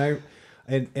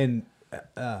 and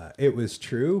it was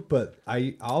true, but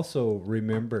I also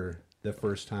remember the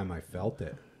first time I felt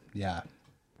it. Yeah.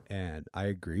 And I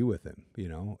agree with him.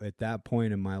 At that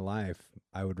point in my life,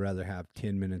 I would rather have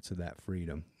 10 minutes of that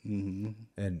freedom.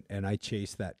 Mm-hmm. And I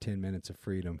chased that 10 minutes of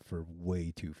freedom for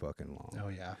way too fucking long. Oh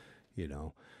yeah.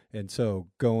 And so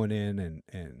going in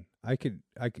and I could,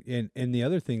 and the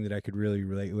other thing that I could really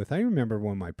relate with, I remember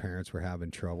when my parents were having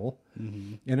trouble,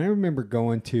 and I remember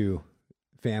going to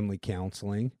family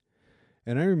counseling,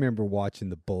 and I remember watching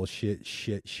the bullshit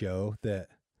shit show that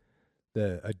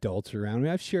the adults around me.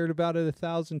 I've shared about it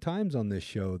 1,000 times on this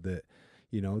show that,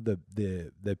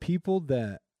 the people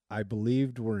that I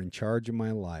believed were in charge of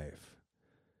my life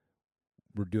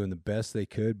were doing the best they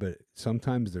could, but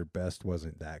sometimes their best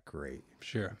wasn't that great.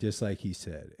 Sure. Just like he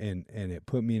said. And it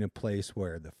put me in a place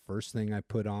where the first thing I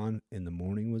put on in the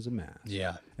morning was a mask.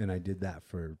 Yeah. And I did that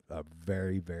for a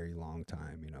very, very long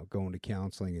time, going to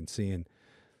counseling and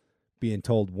being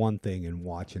told one thing and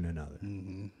watching another.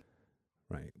 Mm-hmm.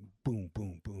 Right. Boom,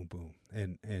 boom, boom, boom.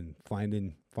 And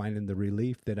finding the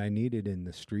relief that I needed in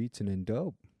the streets and in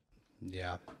dope.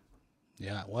 Yeah.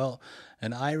 Yeah. Well,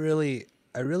 and I really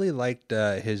liked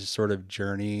his sort of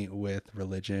journey with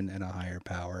religion and a higher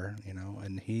power,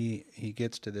 and he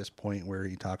gets to this point where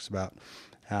he talks about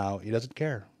how he doesn't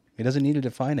care. He doesn't need to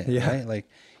define it, right? Like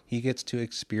he gets to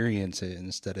experience it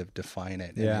instead of define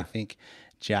it. And I think,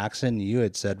 Jackson, you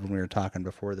had said when we were talking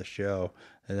before the show,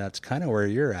 that's kind of where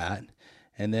you're at.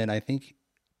 And then I think,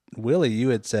 Willie, you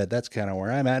had said that's kind of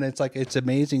where I'm at. And it's like, it's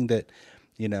amazing that,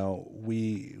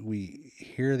 we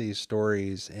hear these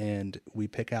stories and we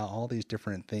pick out all these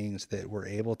different things that we're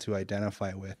able to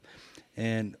identify with.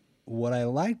 And what I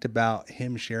liked about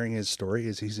him sharing his story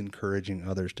is he's encouraging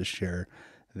others to share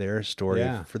their story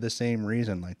for the same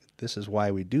reason. Like, this is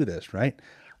why we do this, right?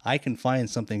 I can find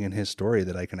something in his story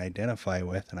that I can identify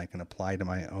with and I can apply to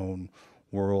my own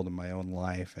world and my own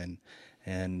life. And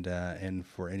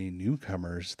for any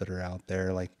newcomers that are out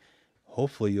there, like,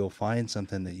 hopefully you'll find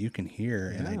something that you can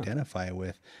hear and identify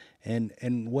with.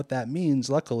 And what that means,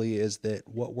 luckily, is that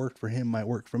what worked for him might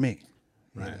work for me,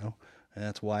 right. And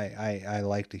that's why I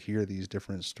like to hear these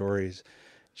different stories.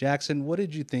 Jackson, what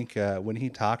did you think when he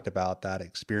talked about that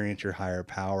experience, your higher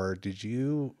power?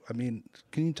 Can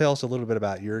you tell us a little bit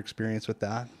about your experience with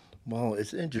that? Well,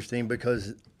 it's interesting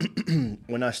because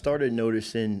when I started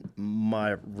noticing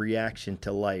my reaction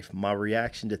to life, my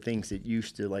reaction to things that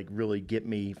used to like really get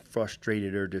me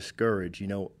frustrated or discouraged,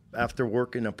 after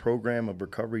working a program of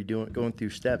recovery, going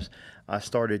through steps, I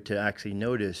started to actually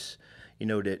notice,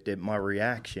 that my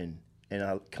reaction, and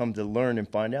I come to learn and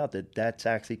find out that that's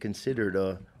actually considered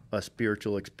a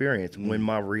spiritual experience. When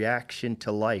my reaction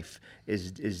to life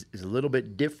is a little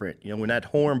bit different. When that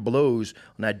horn blows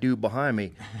on that dude behind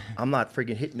me, I'm not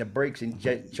freaking hitting the brakes and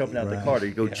jumping out the car to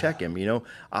go check him.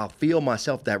 I'll feel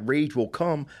myself, that rage will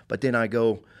come, but then I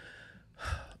go,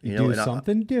 do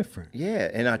something different. Yeah,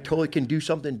 and I totally can do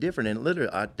something different. And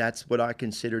literally, that's what I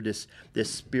consider this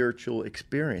spiritual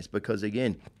experience, because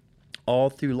again, all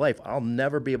through life, I'll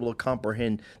never be able to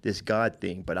comprehend this God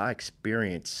thing, but I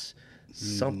experience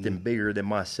something bigger than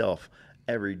myself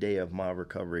every day of my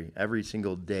recovery, every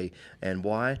single day. And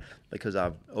why? Because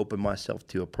I've opened myself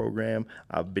to a program.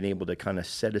 I've been able to kind of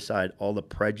set aside all the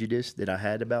prejudice that I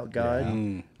had about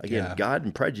God. God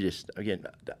and prejudice,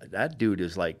 that dude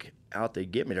is like out to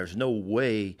get me. There's no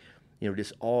way,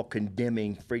 this all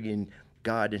condemning friggin'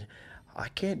 God. I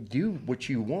can't do what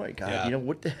you want, God.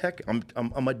 What the heck?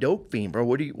 I'm a dope fiend, bro.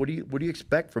 What do you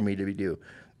expect from me to do?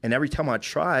 And every time I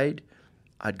tried,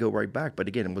 I'd go right back. But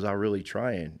again, was I really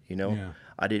trying?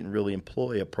 I didn't really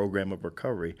employ a program of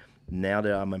recovery. Now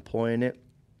that I'm employing it,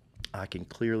 I can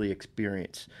clearly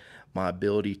experience my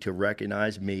ability to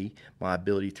recognize me, my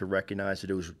ability to recognize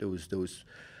those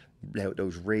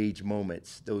rage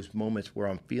moments, those moments where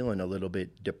I'm feeling a little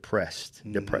bit depressed.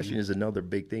 Depression is another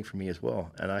big thing for me as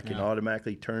well. And I can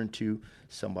automatically turn to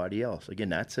somebody else. Again,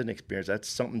 that's an experience. That's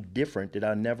something different that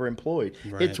I never employed.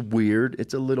 Right. It's weird.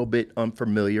 It's a little bit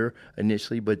unfamiliar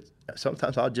initially, but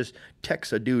sometimes I'll just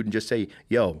text a dude and just say,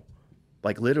 yo,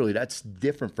 like literally that's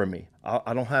different from me.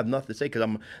 I don't have nothing to say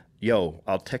because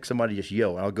I'll text somebody just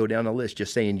yo. And I'll go down the list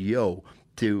just saying yo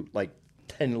to like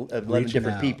 10, 11 Reaching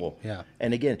different out. people. Yeah.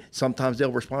 And again, sometimes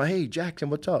they'll respond, hey, Jackson,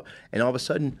 what's up? And all of a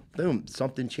sudden, boom,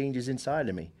 something changes inside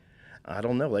of me. I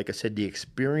don't know. Like I said, the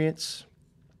experience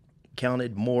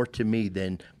counted more to me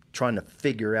than trying to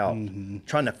figure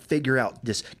out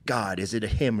this God. Is it a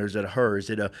him or is it a her? Is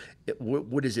it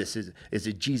what is this? Is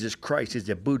it Jesus Christ? Is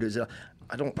it Buddha?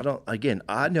 Again,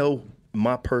 I know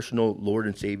my personal Lord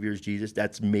and Savior is Jesus.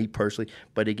 That's me personally.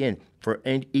 But again, for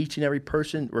each and every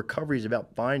person, recovery is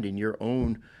about finding your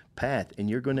own path, and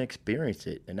you're going to experience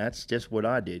it. And that's just what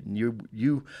I did.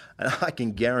 And I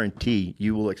can guarantee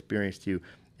you will experience too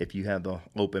if you have the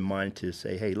open mind to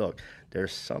say, hey, look,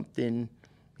 there's something,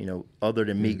 other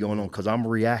than me going on, because I'm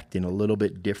reacting a little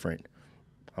bit different.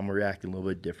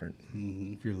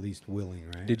 If you're least willing,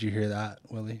 right? Did you hear that,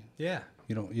 Willie? Yeah.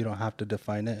 You don't have to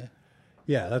define it.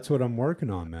 Yeah, that's what I'm working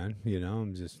on, man.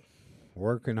 I'm just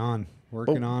working on.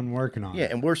 Yeah,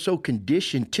 and we're so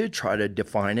conditioned to try to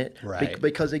define it. Right.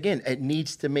 Because, again, it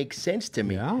needs to make sense to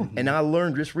me. Yeah. And I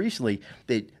learned just recently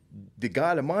that the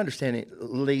God of my understanding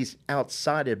lays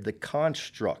outside of the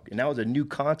construct. And that was a new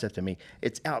concept to me.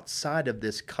 It's outside of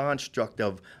this construct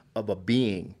of a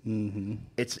being. Mm-hmm.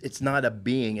 It's not a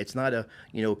being. It's not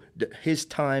his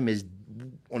time is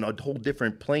on a whole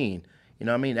different plane. You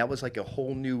know what I mean? That was like a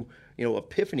whole new,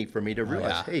 epiphany for me to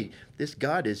realize, hey, this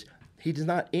God he's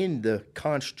not in the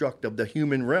construct of the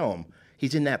human realm.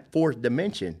 He's in that fourth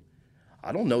dimension.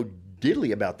 I don't know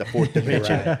diddly about the fourth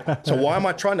dimension. So why am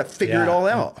I trying to figure it all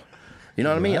out? You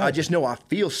know what I mean? I just know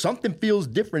something feels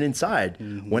different inside.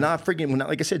 When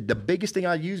like I said, the biggest thing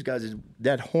I use, guys, is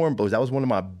that horn blows. That was one of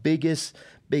my biggest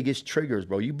triggers,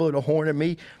 bro. You blow the horn at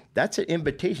me, that's an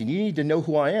invitation. You need to know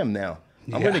who I am now.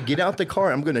 I'm going to get out the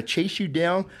car. I'm going to chase you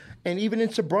down. And even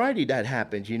in sobriety, that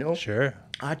happens, Sure.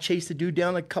 I chased the dude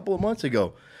down a couple of months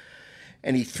ago.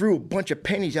 And he threw a bunch of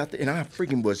pennies out there, and I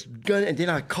freaking was gunning. And then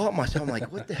I caught myself. I'm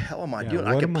like, what the hell am I doing?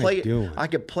 What am I doing? I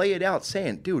could play it out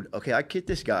saying, dude, okay, I kicked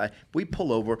this guy. We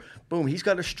pull over. Boom, he's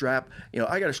got a strap.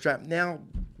 I got a strap. Now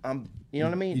you know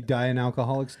what I mean? You die an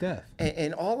alcoholic's death.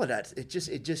 And all of that, it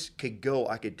just could go.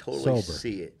 I could totally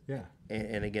see it. Yeah.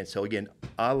 And again,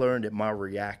 I learned that my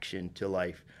reaction to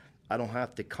life, I don't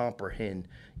have to comprehend,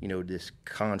 this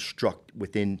construct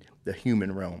within the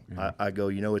human realm. I go,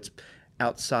 it's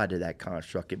outside of that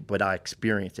construct, but I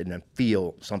experience it and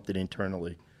feel something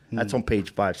internally. That's on page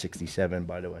 567,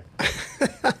 by the way.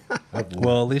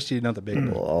 Well, at least you know the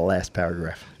big book. Last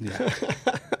paragraph. Yeah.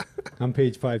 On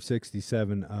page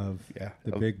 567 of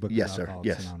the big book. Yes, of sir.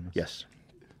 Alcoholics Anonymous. Yes.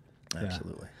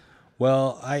 Absolutely.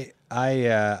 Well, I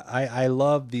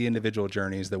love the individual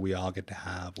journeys that we all get to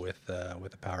have with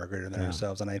a power greater than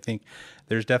ourselves, and I think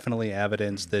there's definitely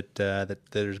evidence that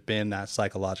there's been that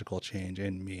psychological change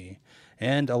in me,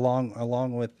 and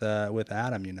along with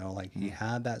Adam, he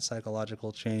had that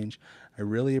psychological change. I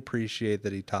really appreciate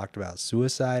that he talked about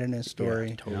suicide in his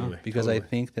story, because I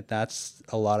think that's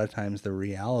a lot of times the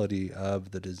reality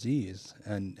of the disease,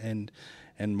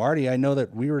 and Marty, I know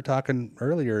that we were talking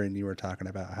earlier, and you were talking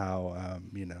about how,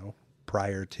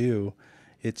 prior to,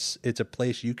 it's a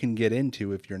place you can get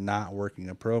into if you're not working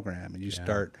a program, and you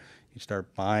start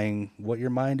buying what your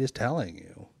mind is telling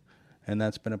you, and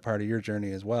that's been a part of your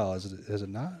journey as well, is it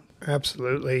not?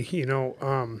 Absolutely.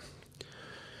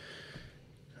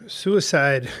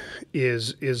 Suicide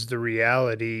is the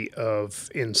reality of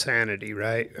insanity,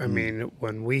 right? I mean,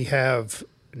 when we have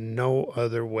no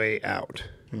other way out.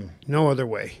 No other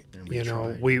way.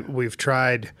 We've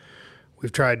tried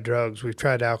drugs, we've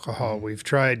tried alcohol, we've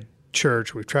tried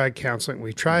church, we've tried counseling,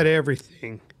 we've tried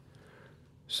everything.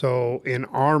 So in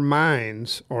our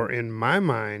minds, or in my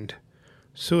mind,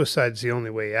 suicide's the only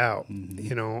way out.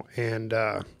 And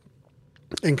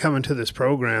coming to this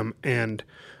program, and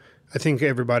I think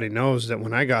everybody knows that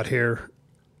when I got here,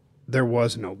 there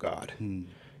was no God.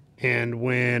 And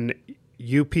when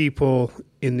you people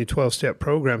in the 12-step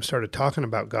program started talking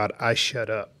about God, I shut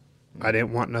up. I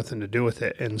didn't want nothing to do with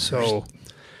it. And so,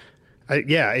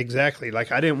 exactly.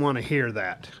 Like, I didn't want to hear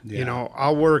that. Yeah.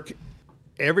 I'll work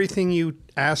everything you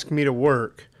ask me to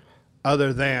work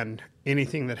other than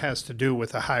anything that has to do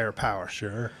with a higher power.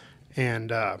 Sure.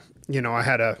 And, I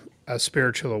had a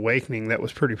spiritual awakening that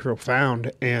was pretty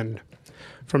profound. And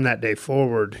from that day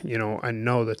forward, you know, I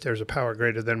know that there's a power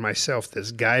greater than myself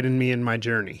that's guiding me in my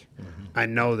journey. I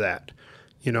know that.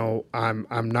 You know, I'm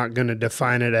not going to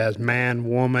define it as man,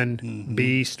 woman,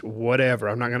 beast, whatever.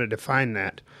 I'm not going to define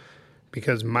that,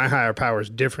 because my higher power is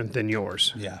different than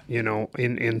yours. Yeah. You know,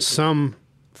 in some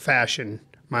fashion,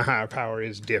 my higher power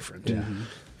is different. Yeah.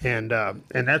 And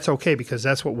that's okay, because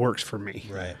that's what works for me.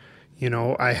 Right. You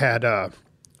know, I had a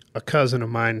cousin of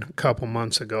mine a couple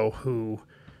months ago who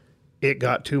it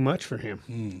got too much for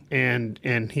him.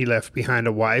 And he left behind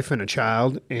a wife and a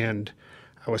child, and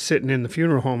I was sitting in the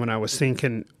funeral home and I was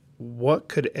thinking, what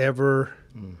could ever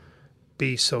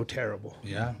be so terrible?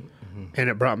 Yeah. And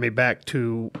it brought me back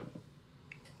to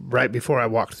right before I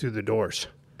walked through the doors.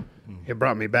 It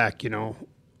brought me back, you know,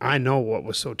 I know what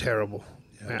was so terrible.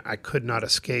 Yeah. I could not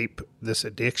escape this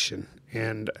addiction.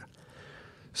 And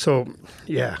so,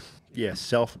 yeah. Yeah,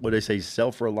 what they say,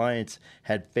 self-reliance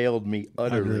had failed me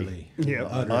utterly. Yeah,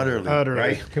 Utterly.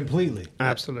 Right? Completely.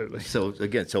 Absolutely. So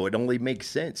again, it only makes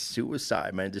sense.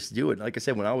 Suicide, man, just do it. Like I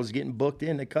said, when I was getting booked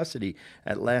into custody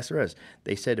at last arrest,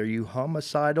 they said, "Are you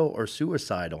homicidal or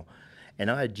suicidal?"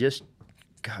 And I had just,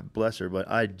 God bless her,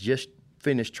 but I just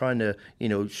finished trying to, you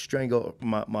know, strangle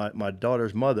my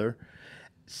daughter's mother.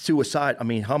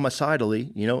 Homicidally,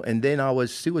 you know, and then I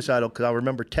was suicidal because I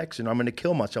remember texting, I'm going to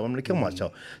kill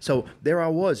myself. So there I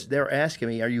was, they're asking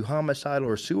me, are you homicidal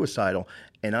or suicidal?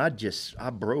 And I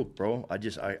broke, bro.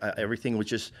 Everything was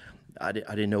just, I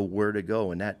didn't know where to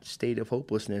go. And that state of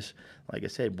hopelessness, like I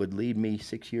said, would lead me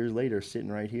 6 years later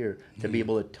sitting right here to be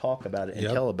able to talk about it and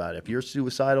tell about it. If you're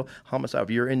suicidal, homicidal, if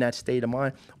you're in that state of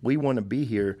mind, we want to be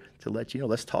here to let you know,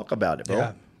 let's talk about it, bro.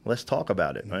 Yeah. Let's talk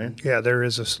about it, man. Yeah, there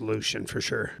is a solution for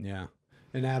sure. Yeah,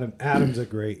 and Adam's a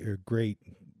great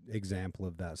example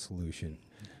of that solution.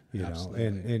 You Absolutely.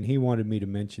 Know, and he wanted me to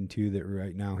mention too that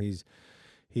right now he's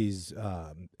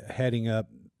heading up,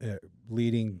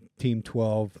 leading Team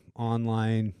 12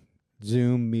 online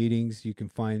Zoom meetings. You can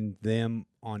find them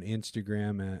on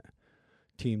Instagram at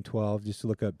Team 12. Just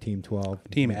look up Team 12.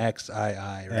 Team XII.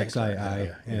 Right?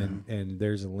 XII, and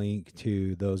there's a link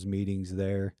to those meetings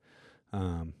there.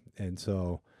 And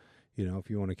so, you know, if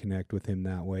you want to connect with him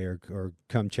that way or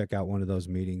come check out one of those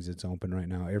meetings, it's open right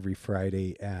now every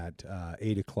Friday at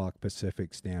 8 o'clock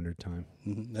Pacific Standard Time.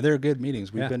 Mm-hmm. They're good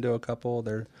meetings. We've been to a couple.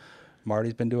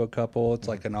 Marty's been to a couple. It's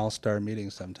like an all-star meeting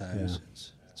sometimes. Yeah.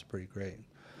 It's pretty great.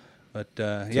 But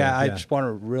I just want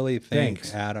to really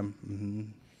thank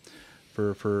Adam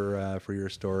for your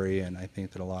story, and I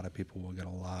think that a lot of people will get a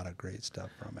lot of great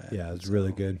stuff from it. Yeah, it's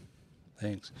really good.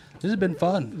 Thanks. This has been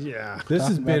fun. Yeah. This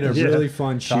has been a really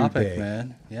fun shoot day,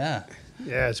 man. Yeah.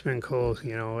 Yeah, it's been cool,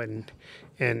 you know, and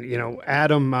you know,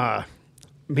 Adam,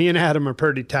 me and Adam are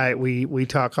pretty tight. We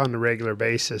talk on a regular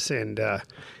basis, and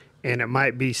it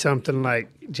might be something like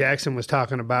Jackson was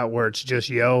talking about where it's just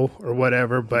yo or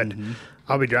whatever, but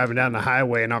I'll be driving down the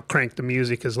highway and I'll crank the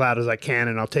music as loud as I can,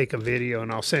 and I'll take a video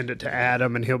and I'll send it to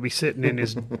Adam, and he'll be sitting in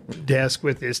his desk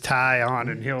with his tie on,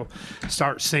 and he'll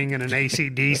start singing an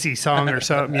AC/DC song or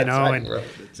something, you know. Right, bro.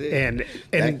 And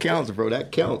that counts, bro.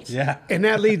 That counts. Yeah. And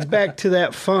that leads back to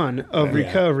that fun of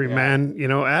recovery, man. You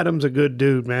know, Adam's a good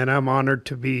dude, man. I'm honored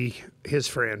to be his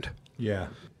friend. Yeah.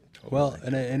 Well,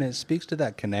 and it speaks to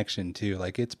that connection too.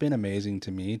 Like, it's been amazing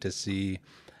to me to see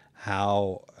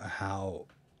how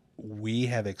we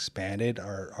have expanded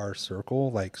our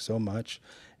circle like so much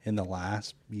in the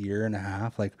last year and a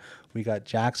half. Like, we got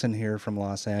Jackson here from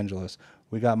Los Angeles.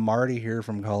 We got Marty here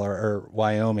from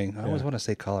Wyoming. I always want to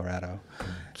say Colorado.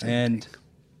 And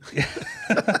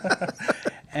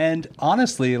and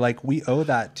honestly, like, we owe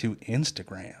that to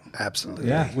Instagram. Absolutely.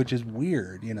 Yeah. Which is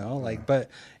weird, you know, like,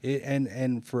 but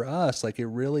and for us, like, it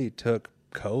really took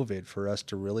COVID for us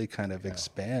to really kind of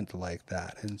expand like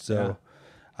that. And so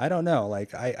I don't know,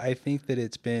 like, I think that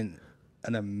it's been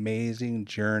an amazing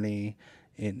journey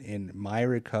in my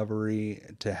recovery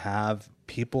to have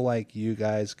people like you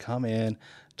guys come in,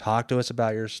 talk to us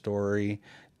about your story,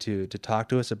 to talk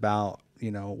to us about, you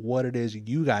know, what it is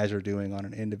you guys are doing on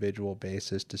an individual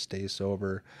basis to stay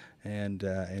sober and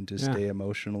to stay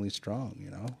emotionally strong,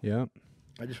 you know? Yeah.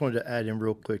 I just wanted to add in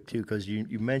real quick too, because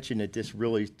you mentioned that this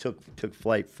really took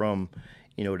flight from,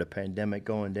 you know, the pandemic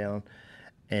going down.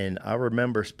 And I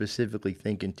remember specifically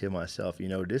thinking to myself, you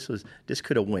know, this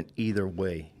could have went either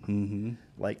way. Mm-hmm.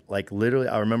 Like literally,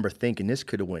 I remember thinking this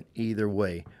could have went either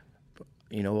way.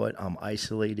 You know what? I'm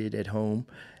isolated at home,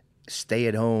 stay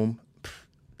at home.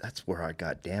 That's where I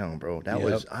got down, bro.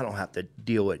 I don't have to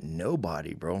deal with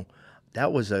nobody, bro.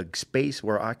 That was a space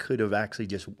where I could have actually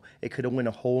it could have went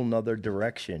a whole nother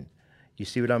direction. You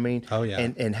see what I mean? Oh, yeah.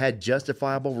 And had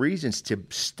justifiable reasons to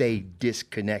stay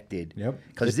disconnected. Yep.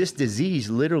 Because this disease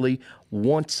literally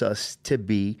wants us to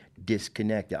be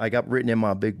disconnected. I got written in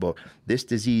my big book, this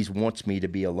disease wants me to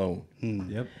be alone.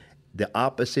 Yep. The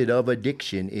opposite of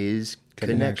addiction is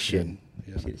connection.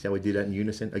 See how we do that in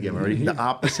unison? Again, ready? The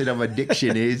opposite of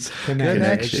addiction is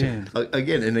connection.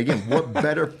 Again, what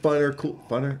better,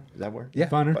 funner, is that word? Yeah.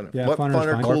 Funner. Yeah, what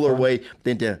funner, fine. cooler way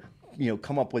than to,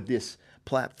 come up with this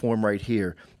platform right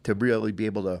here to really be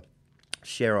able to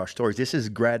share our stories. This is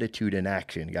gratitude in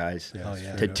action, guys.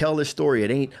 To tell this story,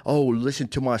 it ain't, listen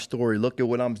to my story. Look at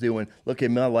what I'm doing. Look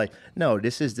at my life. No,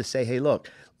 this is to say, hey, look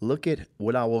at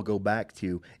what I will go back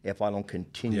to if I don't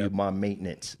continue my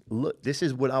maintenance. Look, this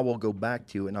is what I will go back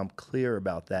to, and I'm clear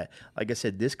about that. Like I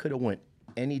said, this could have went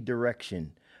any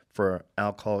direction for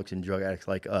alcoholics and drug addicts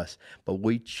like us, but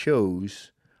we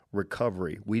chose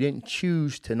recovery. We didn't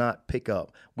choose to not pick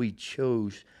up. We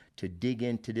chose to dig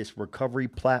into this recovery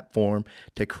platform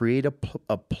to create a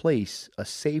place, a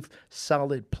safe,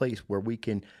 solid place where we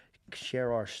can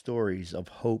share our stories of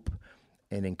hope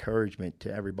and encouragement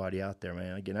to everybody out there,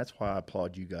 man. Again, that's why I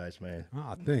applaud you guys, man.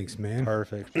 Oh, thanks, man.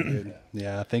 Perfect. Dude.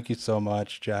 Yeah, thank you so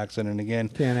much, Jackson. And again,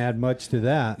 Can't add much to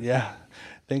that. yeah,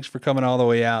 thanks for coming all the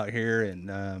way out here.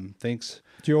 And thanks,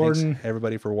 Jordan. thanks,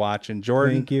 everybody, for watching.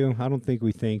 Jordan, Thank you. I don't think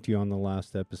we thanked you on the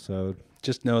last episode.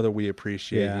 just know that we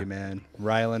appreciate you, man.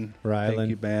 Rylan, thank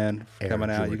you, man, for coming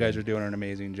out. You guys are doing an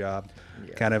amazing job.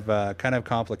 Kind of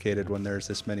complicated when there's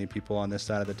this many people on this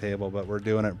side of the table, but we're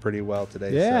doing it pretty well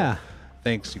today. Yeah. So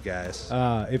thanks, you guys.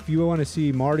 If you want to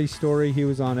see Marty's story, he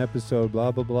was on episode blah,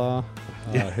 blah, blah.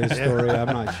 His story, I'm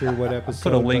not sure what episode.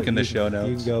 Put a link but in the you show can- notes.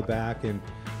 You can go back, and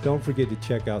don't forget to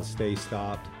check out Stay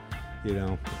Stopped.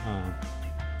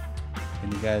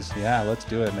 And you guys, let's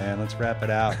do it, man. Let's wrap it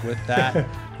out. With that,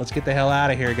 let's get the hell out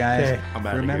of here, guys. Okay. I'm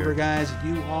outta Remember, here. guys,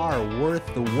 you are worth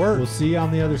the work. We'll see you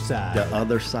on the other side. The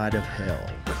other side of hell.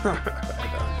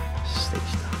 Stay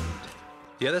stopped.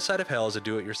 The Other Side of Hell is a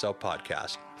do-it-yourself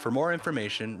podcast. For more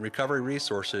information, recovery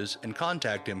resources, and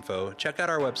contact info, check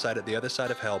out our website at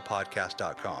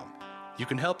theothersideofhellpodcast.com. You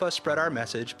can help us spread our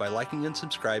message by liking and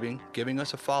subscribing, giving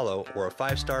us a follow, or a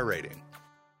 5-star rating.